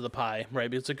slice of the pie,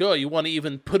 right? It's like, oh, you want to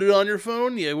even put it on your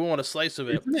phone? Yeah, we want a slice of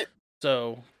it.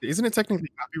 Isn't it technically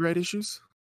copyright issues?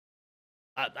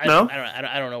 I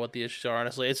don't know what the issues are,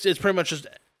 honestly. It's pretty much just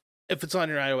if it's on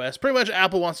your iOS. Pretty much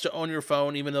Apple wants to own your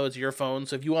phone, even though it's your phone.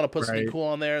 So if you want to put something cool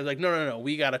on there, it's like, no,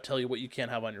 we got to tell you what you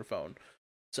can't have on your phone.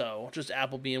 So just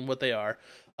Apple being what they are.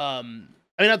 I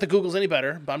mean, not that Google's any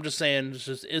better, but I'm just saying it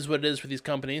just is what it is for these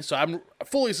companies. So I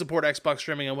fully support Xbox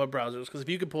streaming on web browsers, because if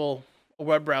you could pull a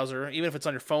web browser, even if it's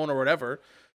on your phone or whatever,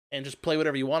 and just play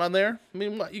whatever you want on there, I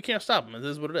mean, you can't stop them. It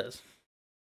is what it is.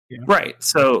 Yeah. Right.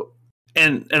 So,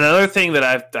 and another thing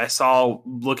that I saw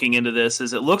looking into this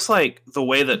is it looks like the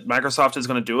way that Microsoft is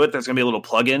going to do it, there's going to be a little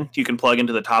plug-in you can plug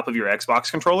into the top of your Xbox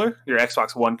controller, your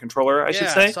Xbox One controller, I should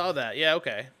say. I saw that. Yeah,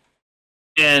 okay.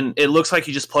 And it looks like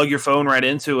you just plug your phone right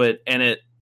into it, and it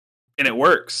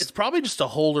works. It's probably just a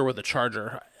holder with a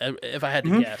charger, if I had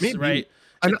to guess, maybe. right?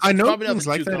 I know things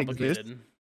like that exist.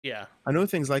 Yeah. I know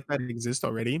things like that exist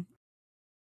already,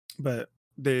 but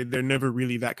they're never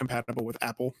really that compatible with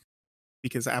Apple,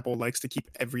 because Apple likes to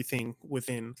keep everything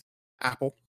within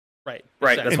Apple. Right.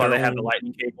 Exactly. That's why they have the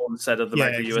lightning cable instead of the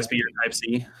micro USB or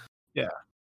Type-C. Yeah.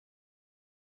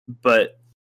 But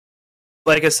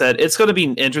like I said, it's going to be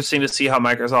interesting to see how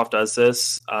Microsoft does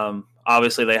this.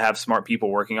 Obviously, they have smart people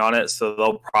working on it, so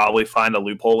they'll probably find a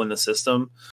loophole in the system.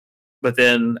 But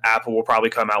then Apple will probably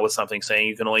come out with something saying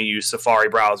you can only use Safari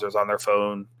browsers on their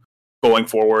phone going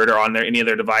forward, or on any of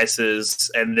their devices,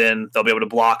 and then they'll be able to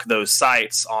block those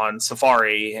sites on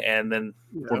Safari, and then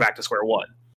we're back to square one.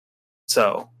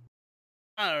 So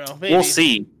I don't know. Maybe. We'll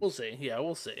see. Yeah,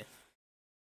 we'll see.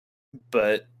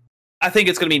 But I think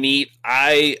it's going to be neat.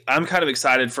 I'm kind of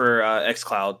excited for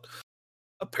xCloud.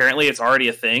 Apparently, it's already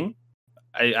a thing.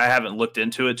 I haven't looked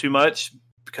into it too much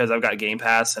because I've got Game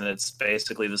Pass, and it's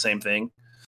basically the same thing.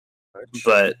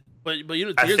 But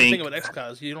here's the thing about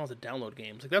xCloud is you don't have to download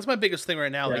games. Like, that's my biggest thing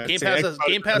right now. Yeah, like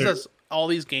Game Pass has all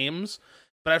these games,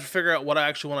 but I have to figure out what I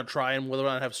actually want to try and whether or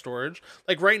not I have storage.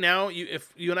 Like right now,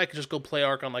 if you and I could just go play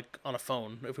Ark on a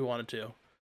phone if we wanted to.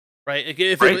 Right?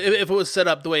 If it was set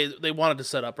up the way they wanted to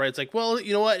set up, right? It's like, well,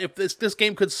 you know what? If this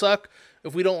game could suck,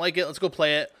 if we don't like it, let's go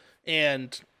play it.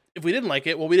 And if we didn't like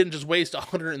it, well, we didn't just waste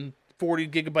 140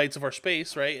 gigabytes of our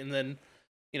space, right? And then,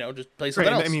 just play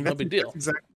something else. I mean, no big deal. That's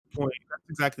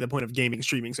exactly the point of gaming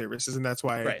streaming services, and that's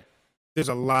why there's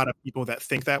a lot of people that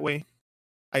think that way.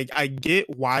 I get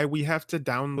why we have to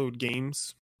download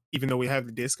games, even though we have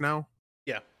the disc now.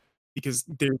 Yeah. Because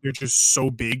they're just so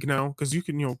big now. Because you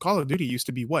can, Call of Duty used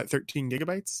to be 13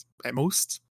 gigabytes at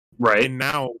most, right? And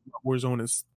now Warzone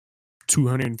is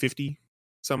 250,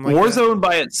 something like that. Warzone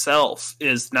by itself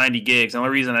is 90 gigs. The only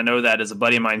reason I know that is a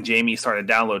buddy of mine, Jamie, started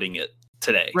downloading it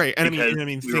today. Right, and I because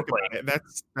mean, we were think playing. about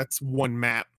it. That's one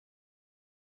map,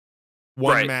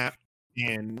 Right. map,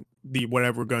 and the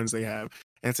whatever guns they have.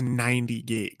 That's 90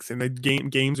 gigs, and the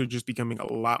games are just becoming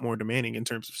a lot more demanding in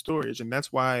terms of storage, and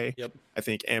that's why I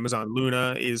think Amazon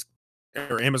is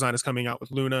coming out with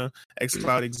Luna.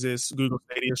 xCloud exists. Google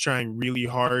Stadia is trying really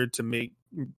hard to make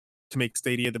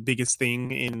Stadia the biggest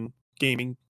thing in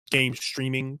game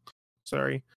streaming.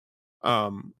 Sorry,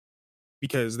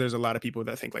 because there's a lot of people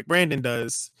that think like Brandon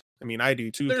does. I mean, I do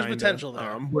too. There's kinda. potential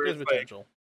there. There's potential.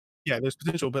 Yeah, there's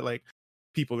potential, but like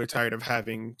people are tired of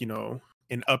having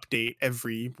an update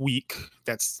every week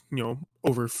that's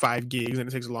over 5 gigs, and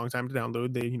it takes a long time to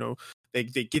download. They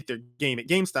get their game at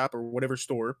GameStop or whatever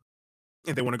store,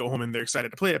 and they want to go home and they're excited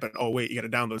to play it, but oh wait, you got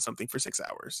to download something for 6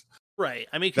 hours. Right.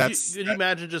 I mean, could you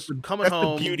imagine just coming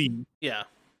home? The beauty. Yeah.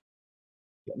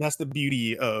 That's the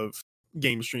beauty of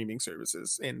game streaming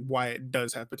services and why it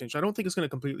does have potential. I don't think it's going to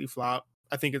completely flop.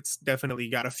 I think it's definitely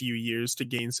got a few years to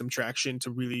gain some traction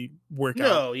to really work out.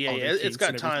 No, yeah. It's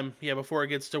got time, before it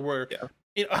gets to where,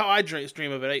 how I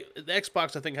stream of it. The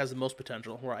Xbox, I think, has the most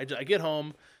potential. Where I get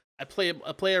home, I play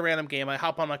a random game, I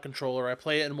hop on my controller, I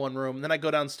play it in one room, and then I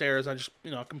go downstairs, and I just,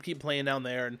 can keep playing down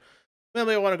there, and then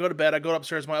I want to go to bed, I go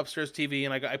upstairs, my upstairs TV,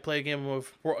 and I play a game of,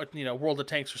 World of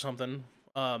Tanks or something.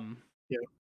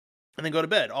 And then go to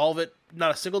bed. All of it,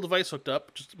 not a single device hooked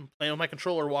up, just playing with my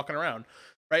controller, walking around,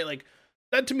 right? Like,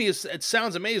 that to me it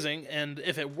sounds amazing, and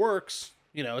if it works,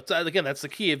 it's again, that's the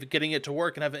key of getting it to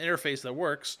work and have an interface that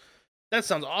works. That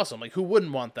sounds awesome. Like, who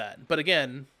wouldn't want that? But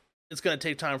again, it's going to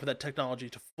take time for that technology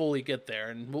to fully get there,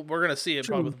 and we're going to see it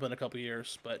probably within a couple of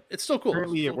years. But it's still cool.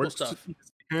 Apparently, it works. Stuff.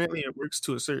 Apparently, it works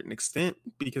to a certain extent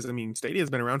because Stadia has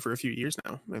been around for a few years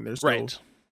now, and they're still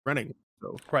running.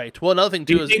 So. Right. Well, another thing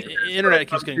too is internet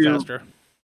keeps getting faster.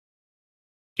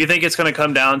 Do you think it's going to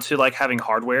come down to like having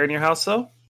hardware in your house, though?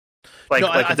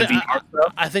 I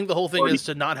think the whole thing is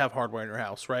to not have hardware in your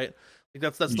house, right? Like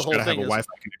that's the whole thing. Have a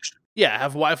Wi-Fi connection. Yeah,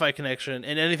 have a Wi-Fi connection,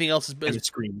 and anything else is and a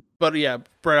screen. But yeah,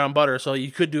 bread on butter. So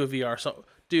you could do a VR. So,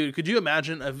 dude, could you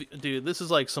imagine? Dude, this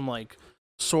is like some like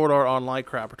Sword Art Online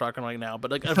crap we're talking right now. But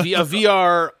like a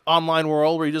VR online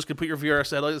world where you just can put your VR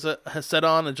set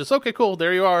on and just okay, cool,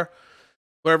 there you are.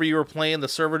 Whatever you were playing, the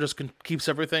server just keeps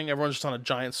everything. Everyone's just on a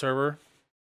giant server.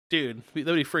 Dude, that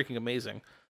would be freaking amazing.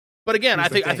 But again, I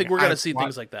think we're going to see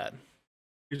things like that.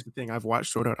 Here's the thing. I've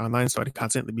watched Sword Art Online, so I'd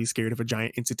constantly be scared of a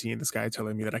giant entity in the sky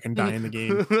telling me that I can die in the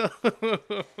game.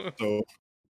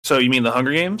 So you mean the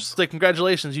Hunger Games? It's like,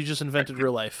 congratulations, you just invented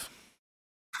real life.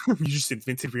 You just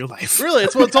invented real life. Really,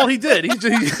 that's all he did. He's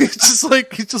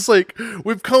just like,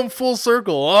 we've come full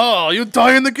circle. Oh, you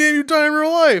die in the game, you die in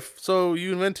real life. So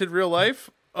you invented real life?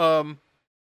 Yeah,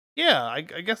 I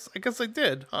guess I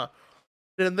did. Huh?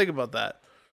 Didn't think about that.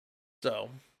 So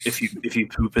if you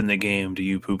poop in the game, do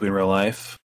you poop in real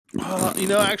life?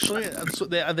 Actually,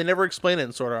 they never explain it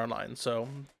in Sword Art Online. So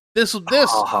this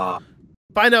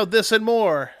find out this and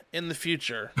more in the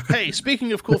future. Hey,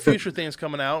 speaking of cool future things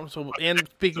coming out, and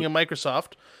speaking of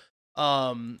Microsoft,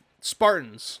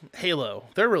 Spartans, Halo,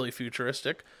 they're really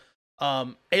futuristic.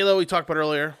 Halo, we talked about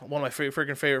earlier, one of my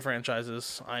freaking favorite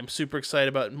franchises. I'm super excited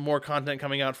about more content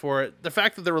coming out for it. The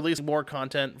fact that they're releasing more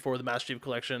content for the Master Chief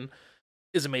Collection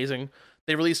is amazing.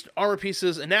 They released armor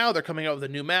pieces, and now they're coming out with a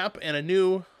new map and a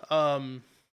new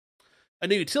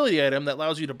utility item that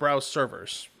allows you to browse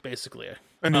servers, basically.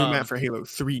 A new map for Halo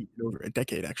 3 in over a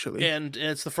decade, actually. And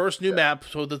it's the first new map,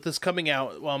 so that this coming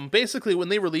out. Basically, when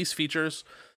they release features,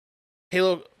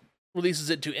 Halo releases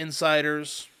it to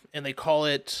insiders, and they call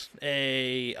it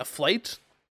a flight,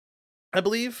 I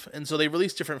believe. And so they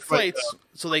release different flights.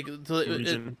 It's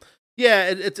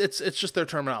just their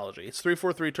terminology. It's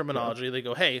 343 terminology. Yeah. They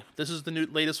go, hey, this is the new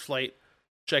latest flight.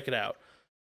 Check it out.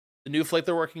 The new flight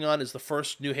they're working on is the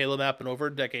first new Halo map in over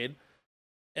a decade,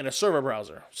 and a server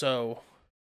browser. So,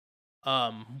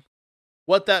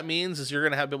 what that means is you're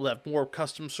going to be able to have more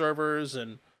custom servers,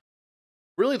 and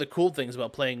really the cool things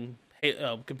about playing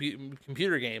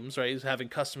computer games, right, is having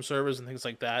custom servers and things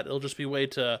like that. It'll just be a way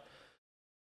to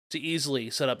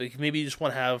easily set up. Maybe you just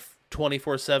want to have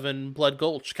 24/7 Blood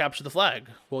Gulch capture the flag.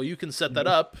 Well, you can set that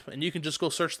up, and you can just go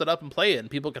search that up and play it, and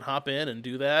people can hop in and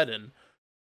do that. And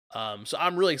so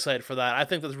I'm really excited for that. I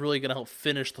think that's really going to help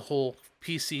finish the whole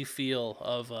PC feel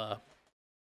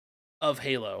of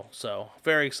Halo. So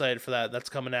very excited for that. That's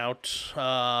coming out.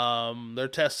 They're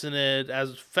testing it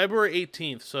as February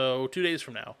 18th, so 2 days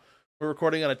from now. We're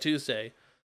recording on a Tuesday.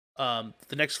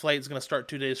 The next flight is going to start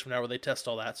 2 days from now, where they test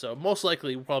all that. So most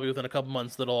likely, probably within a couple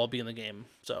months, that'll all be in the game.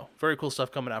 So very cool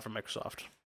stuff coming out from Microsoft.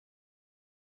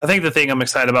 I think the thing I'm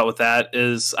excited about with that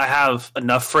is I have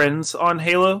enough friends on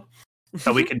Halo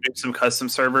that we can do some custom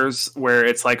servers where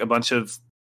it's like a bunch of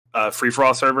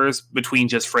free-for-all servers between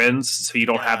just friends, so you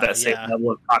don't have that same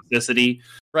level of toxicity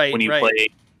when you play.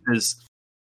 Because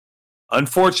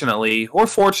unfortunately, or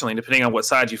fortunately, depending on what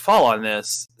side you fall on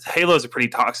this, Halo is a pretty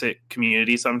toxic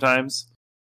community sometimes.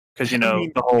 Because,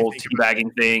 the whole teabagging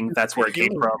thing, that's where it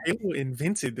came from. Halo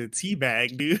invented the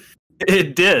teabag, dude.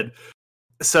 It did.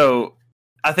 So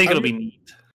I think it'll be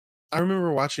neat. I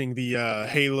remember watching the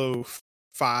Halo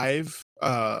 5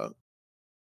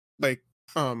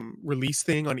 release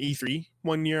thing on E3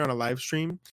 one year on a live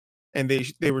stream, and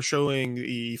they were showing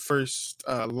the first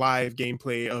live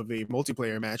gameplay of a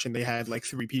multiplayer match, and they had like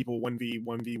 3 people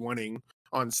 1v1ing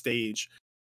on stage,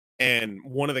 and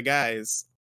one of the guys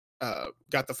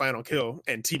got the final kill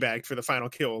and teabagged for the final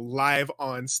kill live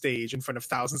on stage in front of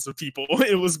thousands of people.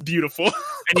 It was beautiful.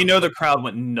 And the crowd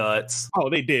went nuts. Oh,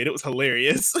 they did. It was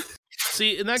hilarious.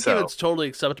 See, in that game, it's totally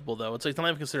acceptable, though. It's like not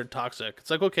even considered toxic. It's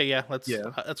like, okay,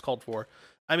 that's called for.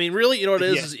 I mean, really, you know what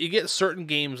it is you get certain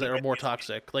games that are more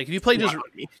toxic. Like, if you play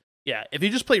if you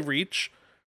just play Reach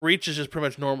is just pretty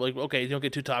much normal. Like, okay, you don't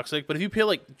get too toxic. But if you play,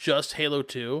 like, just Halo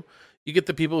 2, you get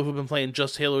the people who've been playing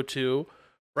just Halo 2,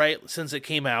 right, since it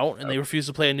came out, and they refuse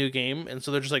to play a new game, and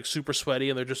so they're just, like, super sweaty,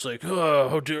 and they're just like, oh,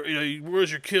 how dare,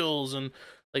 where's your kills? And,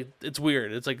 like, it's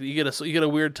weird. It's like you get a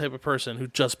weird type of person who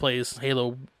just plays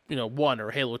Halo 1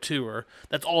 or Halo 2, or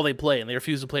that's all they play, and they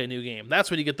refuse to play a new game. That's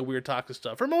when you get the weird toxic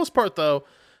stuff. For the most part, though,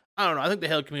 I don't know. I think the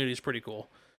Halo community is pretty cool.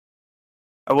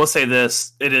 I will say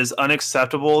this. It is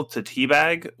unacceptable to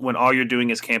teabag when all you're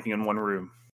doing is camping in one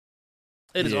room.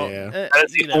 It is. That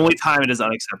is the only time it is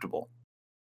unacceptable.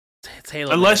 It's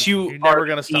Halo. Unless you're never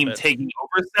going to stop taking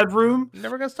over said room. You're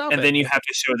never going to stop and then you have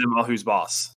to show them all who's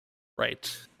boss.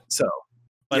 Right. So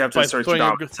you have to start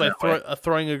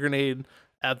throwing a grenade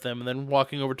at them and then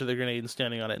walking over to the grenade and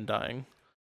standing on it and dying.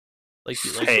 Like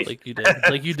you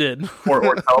did.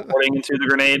 or teleporting into the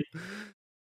grenade.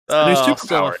 There's one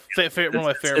of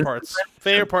my favorite parts.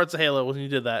 Favorite parts of Halo when you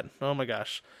did that. Oh my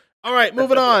gosh. All right,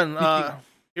 moving on.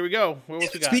 Here we go. What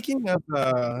else we got? Speaking of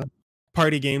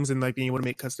party games and like being able to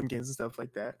make custom games and stuff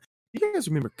like that, you guys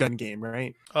remember Gun Game,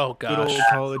 right? Oh gosh. Good old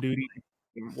Call of Duty.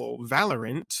 Well,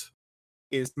 Valorant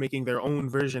is making their own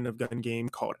version of Gun Game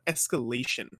called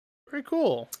Escalation. Very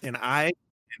cool. And I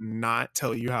cannot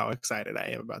tell you how excited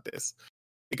I am about this.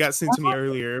 It got sent to me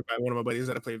earlier by one of my buddies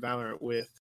that I play Valorant with.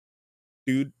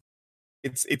 Dude,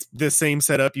 it's the same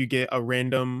setup. You get a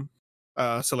random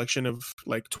selection of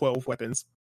like 12 weapons,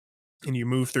 and you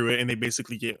move through it, and they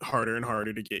basically get harder and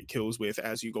harder to get kills with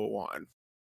as you go on.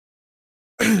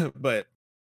 But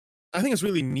I think it's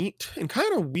really neat and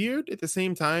kind of weird at the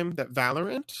same time that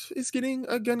Valorant is getting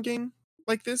a gun game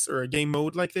like this, or a game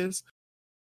mode like this,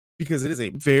 because it is a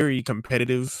very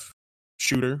competitive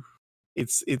shooter.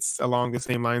 It's along the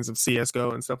same lines of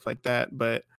CSGO and stuff like that,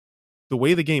 but the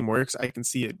way the game works, I can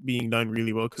see it being done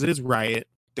really well because it is Riot.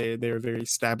 They're a very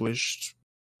established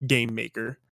game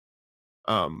maker.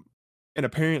 And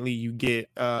apparently you get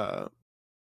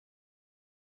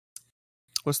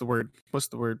what's the word?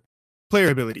 Player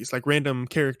abilities, like random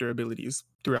character abilities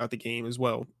throughout the game as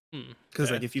well.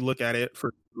 Because like if you look at it,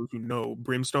 for those who know,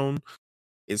 Brimstone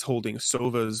is holding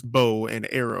Sova's bow and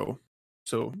arrow.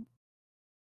 So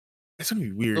it's gonna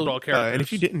be weird. And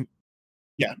if you didn't,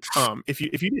 if you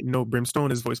didn't know,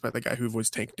 Brimstone is voiced by the guy who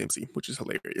voiced Tank Dempsey, which is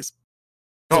hilarious.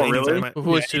 Oh, really?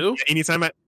 Who is who? Anytime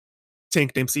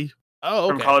Tank Dempsey. Oh, okay.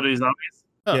 From Call of Duty Zombies.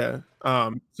 Oh. Yeah.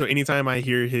 So anytime I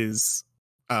hear his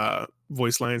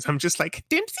voice lines, I'm just like,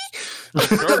 Dempsey. Oh,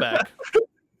 throwback.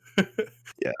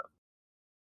 Yeah.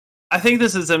 I think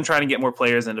this is them trying to get more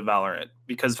players into Valorant,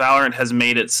 because Valorant has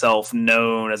made itself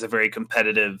known as a very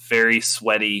competitive, very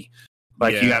sweaty.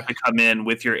 You have to come in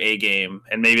with your A game,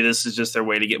 and maybe this is just their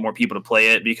way to get more people to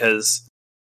play it, because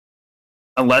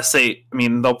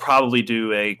they'll probably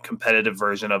do a competitive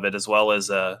version of it as well as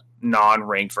a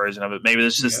non-ranked version of it. Maybe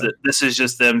this is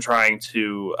just them trying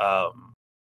to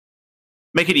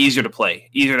make it easier to play,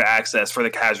 easier to access for the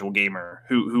casual gamer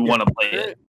who want to play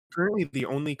it. Currently, the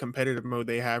only competitive mode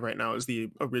they have right now is the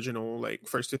original, like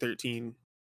 1st to 13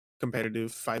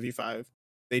 competitive 5v5.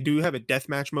 They do have a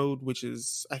deathmatch mode, which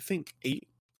is, I think, 8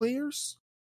 players.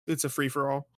 It's a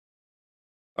free-for-all.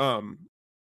 But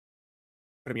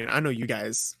I mean, I know you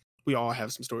guys, we all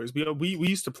have some stories. We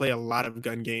used to play a lot of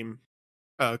Gun Game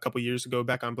a couple years ago,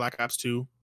 back on Black Ops 2.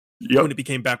 Yep. When it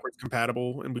became backwards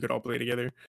compatible and we could all play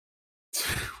together.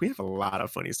 We have a lot of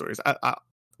funny stories.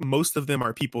 most of them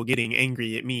are people getting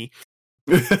angry at me.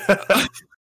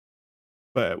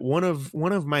 But one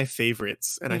of my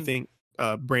favorites, and I think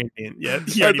Brandon,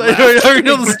 he I already already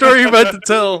know the story you're about to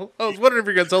tell. I was wondering if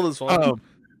you're gonna tell this one.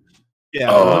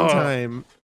 One time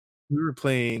we were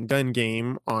playing gun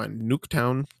game on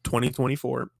Nuketown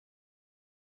 2024.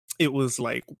 It was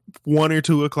like 1 or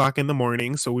 2 o'clock in the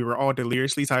morning, so we were all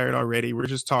deliriously tired already. We're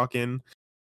just talking,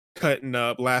 cutting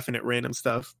up, laughing at random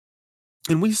stuff,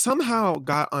 and we somehow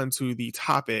got onto the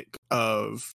topic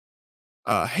of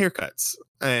haircuts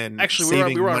and actually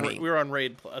we were on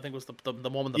raid. I think it was the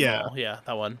one in the mall. Yeah,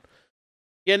 that one.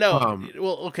 Yeah, no.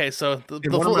 Well, okay. So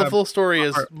the full story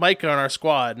is Micah on our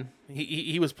squad.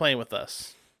 He was playing with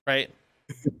us, right?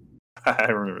 I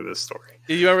remember this story.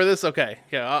 Do you remember this? Okay,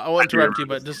 yeah. I won't interrupt you,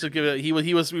 but just to give it,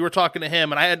 we were talking to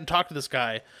him, and I hadn't talked to this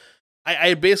guy.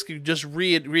 I basically just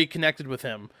reconnected with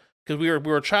him because we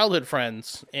were childhood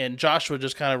friends, and Joshua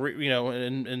just kind of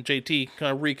and JT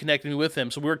kind of reconnected me with him,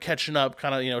 so we were catching up,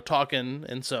 kind of talking,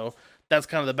 and so that's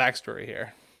kind of the backstory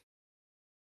here.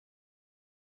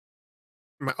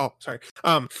 Sorry.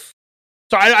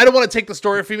 So I don't want to take the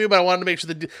story from you, but I wanted to make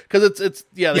sure because the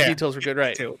details were good,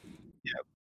 right?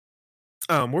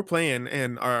 Yeah. We're playing,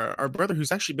 and our brother,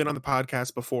 who's actually been on the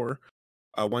podcast before,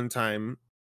 one time,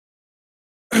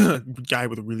 guy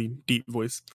with a really deep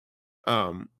voice,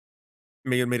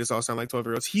 made us all sound like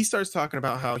 12-year-olds. He starts talking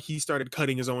about how he started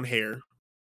cutting his own hair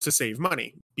to save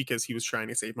money because he was trying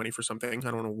to save money for something.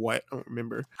 I don't know what. I don't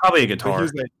remember. Probably a guitar.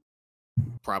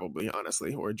 Probably,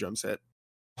 honestly, or a drum set.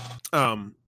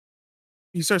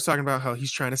 He starts talking about how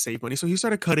he's trying to save money, so he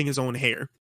started cutting his own hair,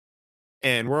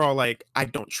 and we're all like, I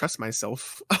don't trust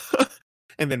myself.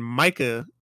 And then Micah,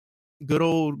 good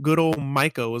old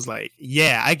Micah, was like,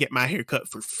 yeah, I get my hair cut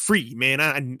for free, man.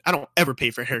 I don't ever pay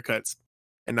for haircuts.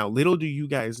 And now, little do you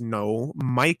guys know,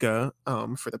 Micah,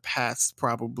 for the past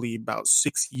probably about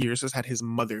 6 years, has had his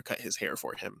mother cut his hair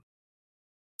for him.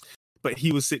 But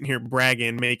he was sitting here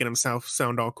bragging, making himself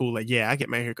sound all cool, like, yeah, I get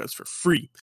my haircuts for free.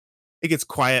 It gets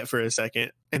quiet for a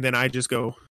second, and then I just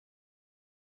go,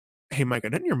 hey,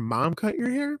 Micah, doesn't your mom cut your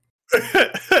hair?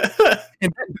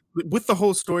 And with the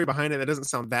whole story behind it, that doesn't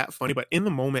sound that funny, but in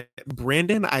the moment,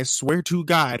 Brandon, I swear to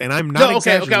God, and I'm not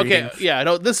exaggerating. Okay. Yeah,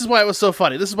 no, this is why it was so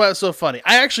funny.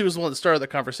 I actually was the one that started the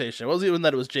conversation. It wasn't even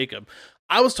that it was Jacob.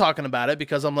 I was talking about it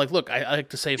because I'm like, look, I like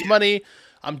to save money.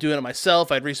 I'm doing it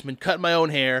myself. I'd recently been cutting my own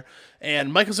hair,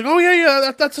 and Mike was like, "Oh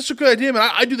yeah, that's such a good idea, man.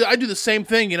 I do the same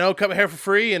thing, cut my hair for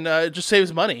free, and it just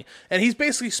saves money." And he's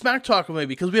basically smack talking me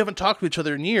because we haven't talked to each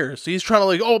other in years. So he's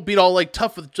trying to be all like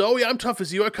tough with, "Oh yeah, I'm tough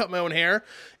as you. I cut my own hair,"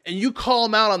 and you call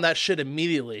him out on that shit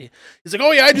immediately. He's like,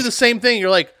 "Oh yeah, I do the same thing." You're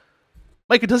like,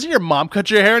 Mike, doesn't your mom cut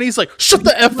your hair? And he's like, shut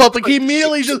the F up. Like, he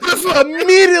immediately just calls,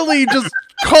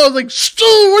 like, what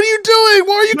are you doing?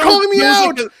 Why are you calling me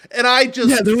out? And I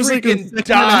just freaking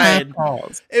died.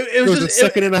 It was just a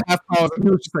second and a half pause. And he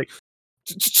was just like,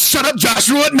 shut up,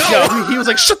 Joshua. No. Yeah, he was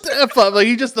like, shut the F up. Like,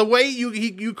 the way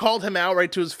you called him out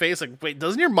right to his face, like, wait,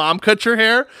 doesn't your mom cut your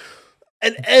hair?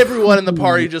 And everyone in the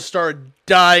party just started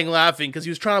dying laughing because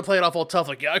he was trying to play it off all tough.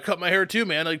 Like, yeah, I cut my hair too,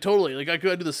 man. Like, totally. Like, I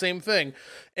could do the same thing.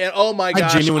 And oh my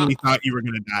gosh. I genuinely thought you were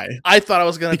going to die. I thought I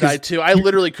was going to die too. I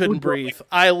literally couldn't breathe.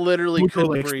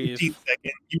 Couldn't breathe. You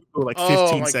go like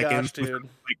 15 seconds, gosh, dude. Like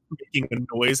making a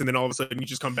noise, and then all of a sudden you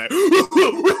just come back.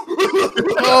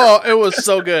 Oh, it was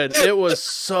so good. It was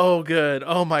so good.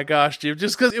 Oh my gosh, dude.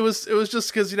 Just because it was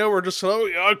just because we're just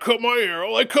I cut my hair.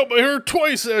 I cut my hair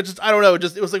twice. I don't know.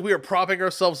 It was like we were propping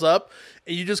ourselves up,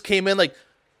 and you just came in like,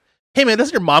 hey man,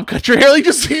 doesn't your mom cut your hair? Like,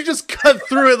 you just cut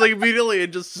through it like immediately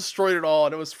and just destroyed it all,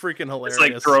 and it was freaking hilarious.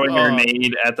 It's like throwing a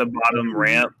grenade at the bottom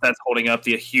ramp that's holding up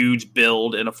the huge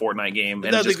build in a Fortnite game,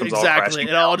 and it just comes all crashing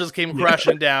down. It all just came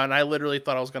crashing down. I literally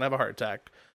thought I was gonna have a heart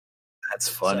attack. That's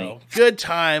funny. So, good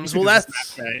times. Well,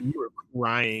 that's you were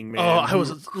crying, man. Oh, I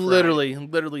was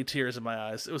literally tears in my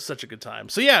eyes. It was such a good time.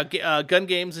 So yeah, gun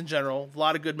games in general, a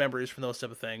lot of good memories from those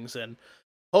type of things, and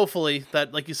hopefully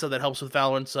that, like you said, that helps with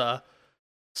Valorant's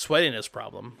sweatiness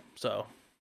problem. So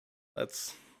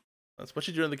that's what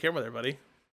you do in the camera there, buddy.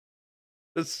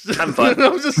 It's I'm fun. I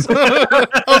was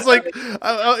like,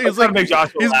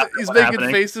 he's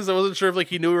making faces. I wasn't sure if like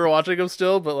he knew we were watching him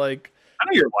still, but like. I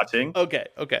know you're watching. Okay.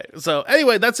 So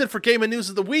anyway, that's it for Gaming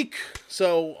News of the Week.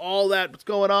 So all that's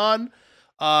going on.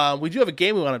 We do have a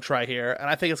game we want to try here, and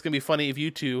I think it's going to be funny if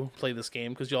you two play this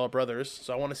game because y'all are brothers.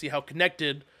 So I want to see how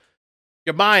connected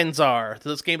your minds are. So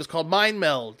this game is called Mind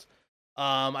Meld.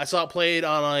 I saw it played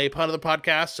on a other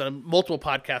podcast, on multiple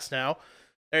podcasts now.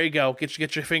 There you go.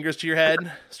 Get your fingers to your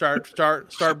head. Start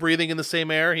breathing in the same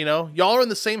air. Y'all are in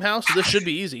the same house, so this should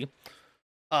be easy.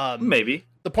 Maybe.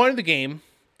 The point of the game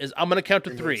is I'm going to count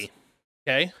to 3.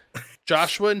 Okay?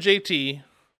 Joshua and JT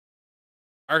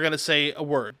are going to say a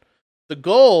word. The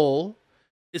goal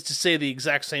is to say the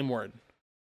exact same word.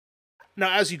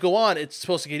 Now, as you go on, it's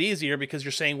supposed to get easier because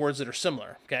you're saying words that are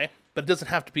similar, okay? But it doesn't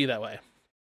have to be that way.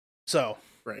 So,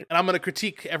 Right. And I'm going to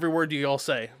critique every word you all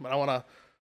say, but I want to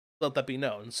let that be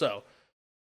known. So,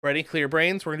 ready? Clear your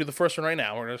brains. We're going to do the first one right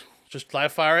now. We're going to just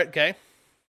live fire it, okay?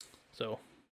 So,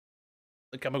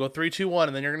 like, I'm going to go 3, 2, 1,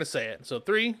 and then you're going to say it. So,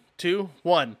 3, 2,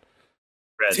 1.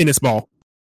 Red. Tennis ball.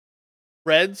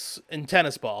 Reds and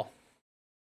tennis ball.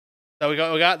 That we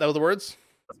got? That were the words?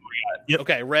 That's what we got. Yep.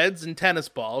 Okay, Reds and tennis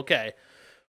ball. Okay.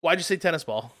 Why'd you say tennis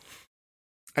ball?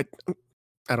 I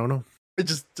don't know. It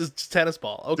just tennis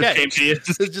ball. Okay. Just came to you.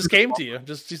 It just came to you.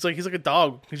 He's like a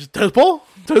dog. He's just tennis ball?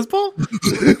 Tennis ball?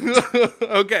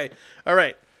 Okay. All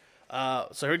right.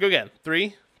 So here we go again.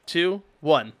 3, 2,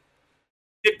 1.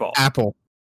 Kickball. Apple.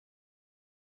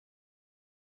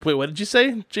 Wait, what did you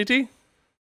say, JT?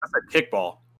 I said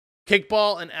kickball.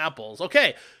 Kickball and apples.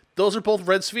 Okay. Those are both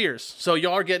red spheres. So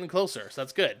y'all are getting closer. So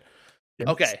that's good. Yes.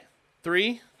 Okay.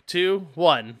 3, 2,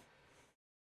 1.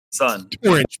 Sun.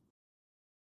 Orange.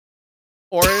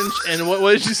 Orange. And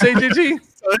what did you say, JT?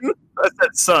 Sun. I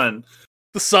said sun.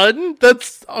 The sun?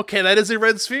 That's okay. That is a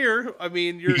red sphere. I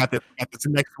mean, You got this. The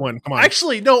next one. Come on.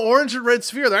 actually no, orange and red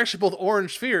sphere. They're actually both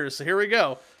orange spheres. So here we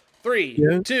go.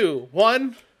 3, 2,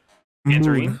 1.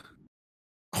 Tangerine. Moon.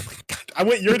 Oh my god! I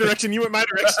went your direction. You went my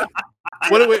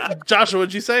direction. Joshua?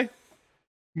 What'd you say?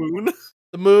 Moon.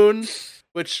 The moon.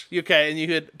 Which and you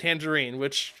hit tangerine,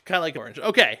 which kind of like orange.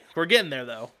 Okay, we're getting there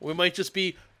though. We might just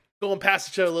be going past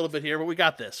each other a little bit here, but we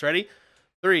got this. Ready?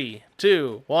 3,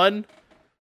 2, 1.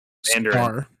 Mandarin.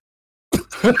 Star.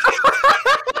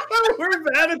 We're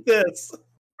bad at this.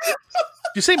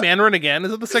 Did you say Mandarin again?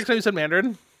 Is it the second time you said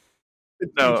Mandarin?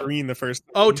 No. Tangerine. The first.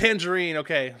 Oh, tangerine.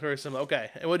 Okay, very similar. Okay,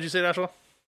 and what did you say, Joshua?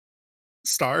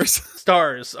 Stars.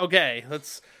 Stars. Okay,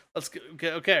 let's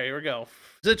get, okay. Here we go.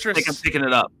 Citrus. I think I'm picking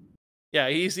it up. Yeah,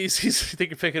 he's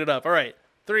thinking picking it up. All right,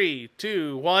 3,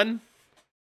 2, 1.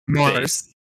 Mars.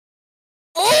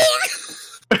 Oh!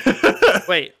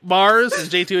 Wait, Mars and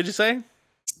JT. What'd you say?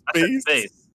 Space.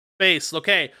 Space. Space.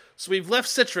 Okay, so we've left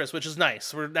citrus, which is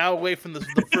nice. We're now away from the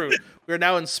fruit. We're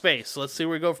now in space. So let's see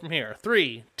where we go from here.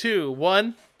 3, 2,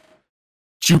 1.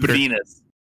 Jupiter. Venus.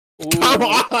 Ooh, Come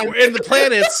on. we're in the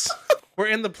planets. We're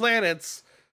in the planets.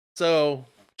 So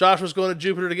Joshua's going to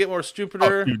Jupiter to get more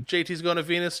Jupiter. Oh, dude. JT's going to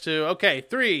Venus too. Okay,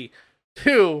 3,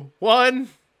 2, 1.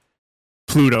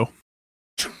 Pluto.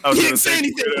 I was You gonna didn't say say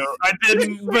anything. Pluto. I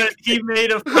didn't, but he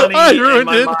made a funny. I and ruined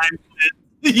my it.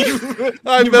 mind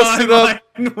I messed it up.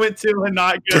 Mind went to a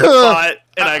not good spot,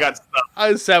 and I got stuck.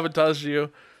 I sabotaged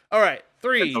you. All right,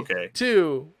 3, That's okay.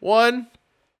 2, 1.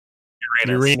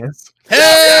 Uranus.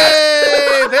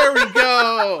 Hey, there we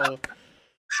go.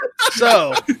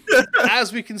 So,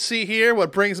 as we can see here,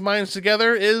 what brings minds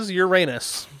together is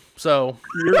Uranus. So,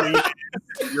 Uranus.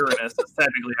 Uranus is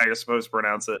technically how you're supposed to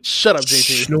pronounce it. shut up,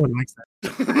 Shh, JT. no one likes that.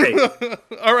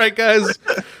 Hey. All right, guys.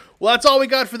 Well, that's all we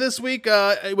got for this week.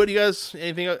 What do you guys?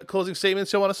 Anything closing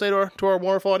statements you want to say to our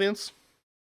wonderful audience?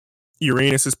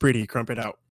 Uranus is pretty. Crump it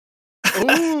out.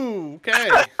 Ooh, okay.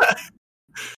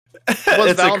 It's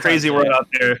Valentine's a crazy Day. world out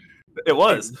there. It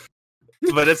was.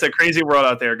 But it's a crazy world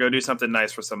out there. Go do something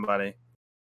nice for somebody.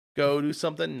 Go do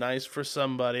something nice for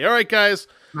somebody. All right, guys.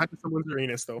 Not to someone's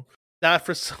Uranus though. Not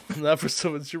for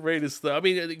someone's Uranus, though. I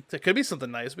mean, it could be something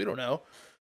nice. We don't know.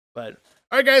 But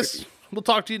all right, guys. We'll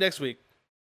talk to you next week.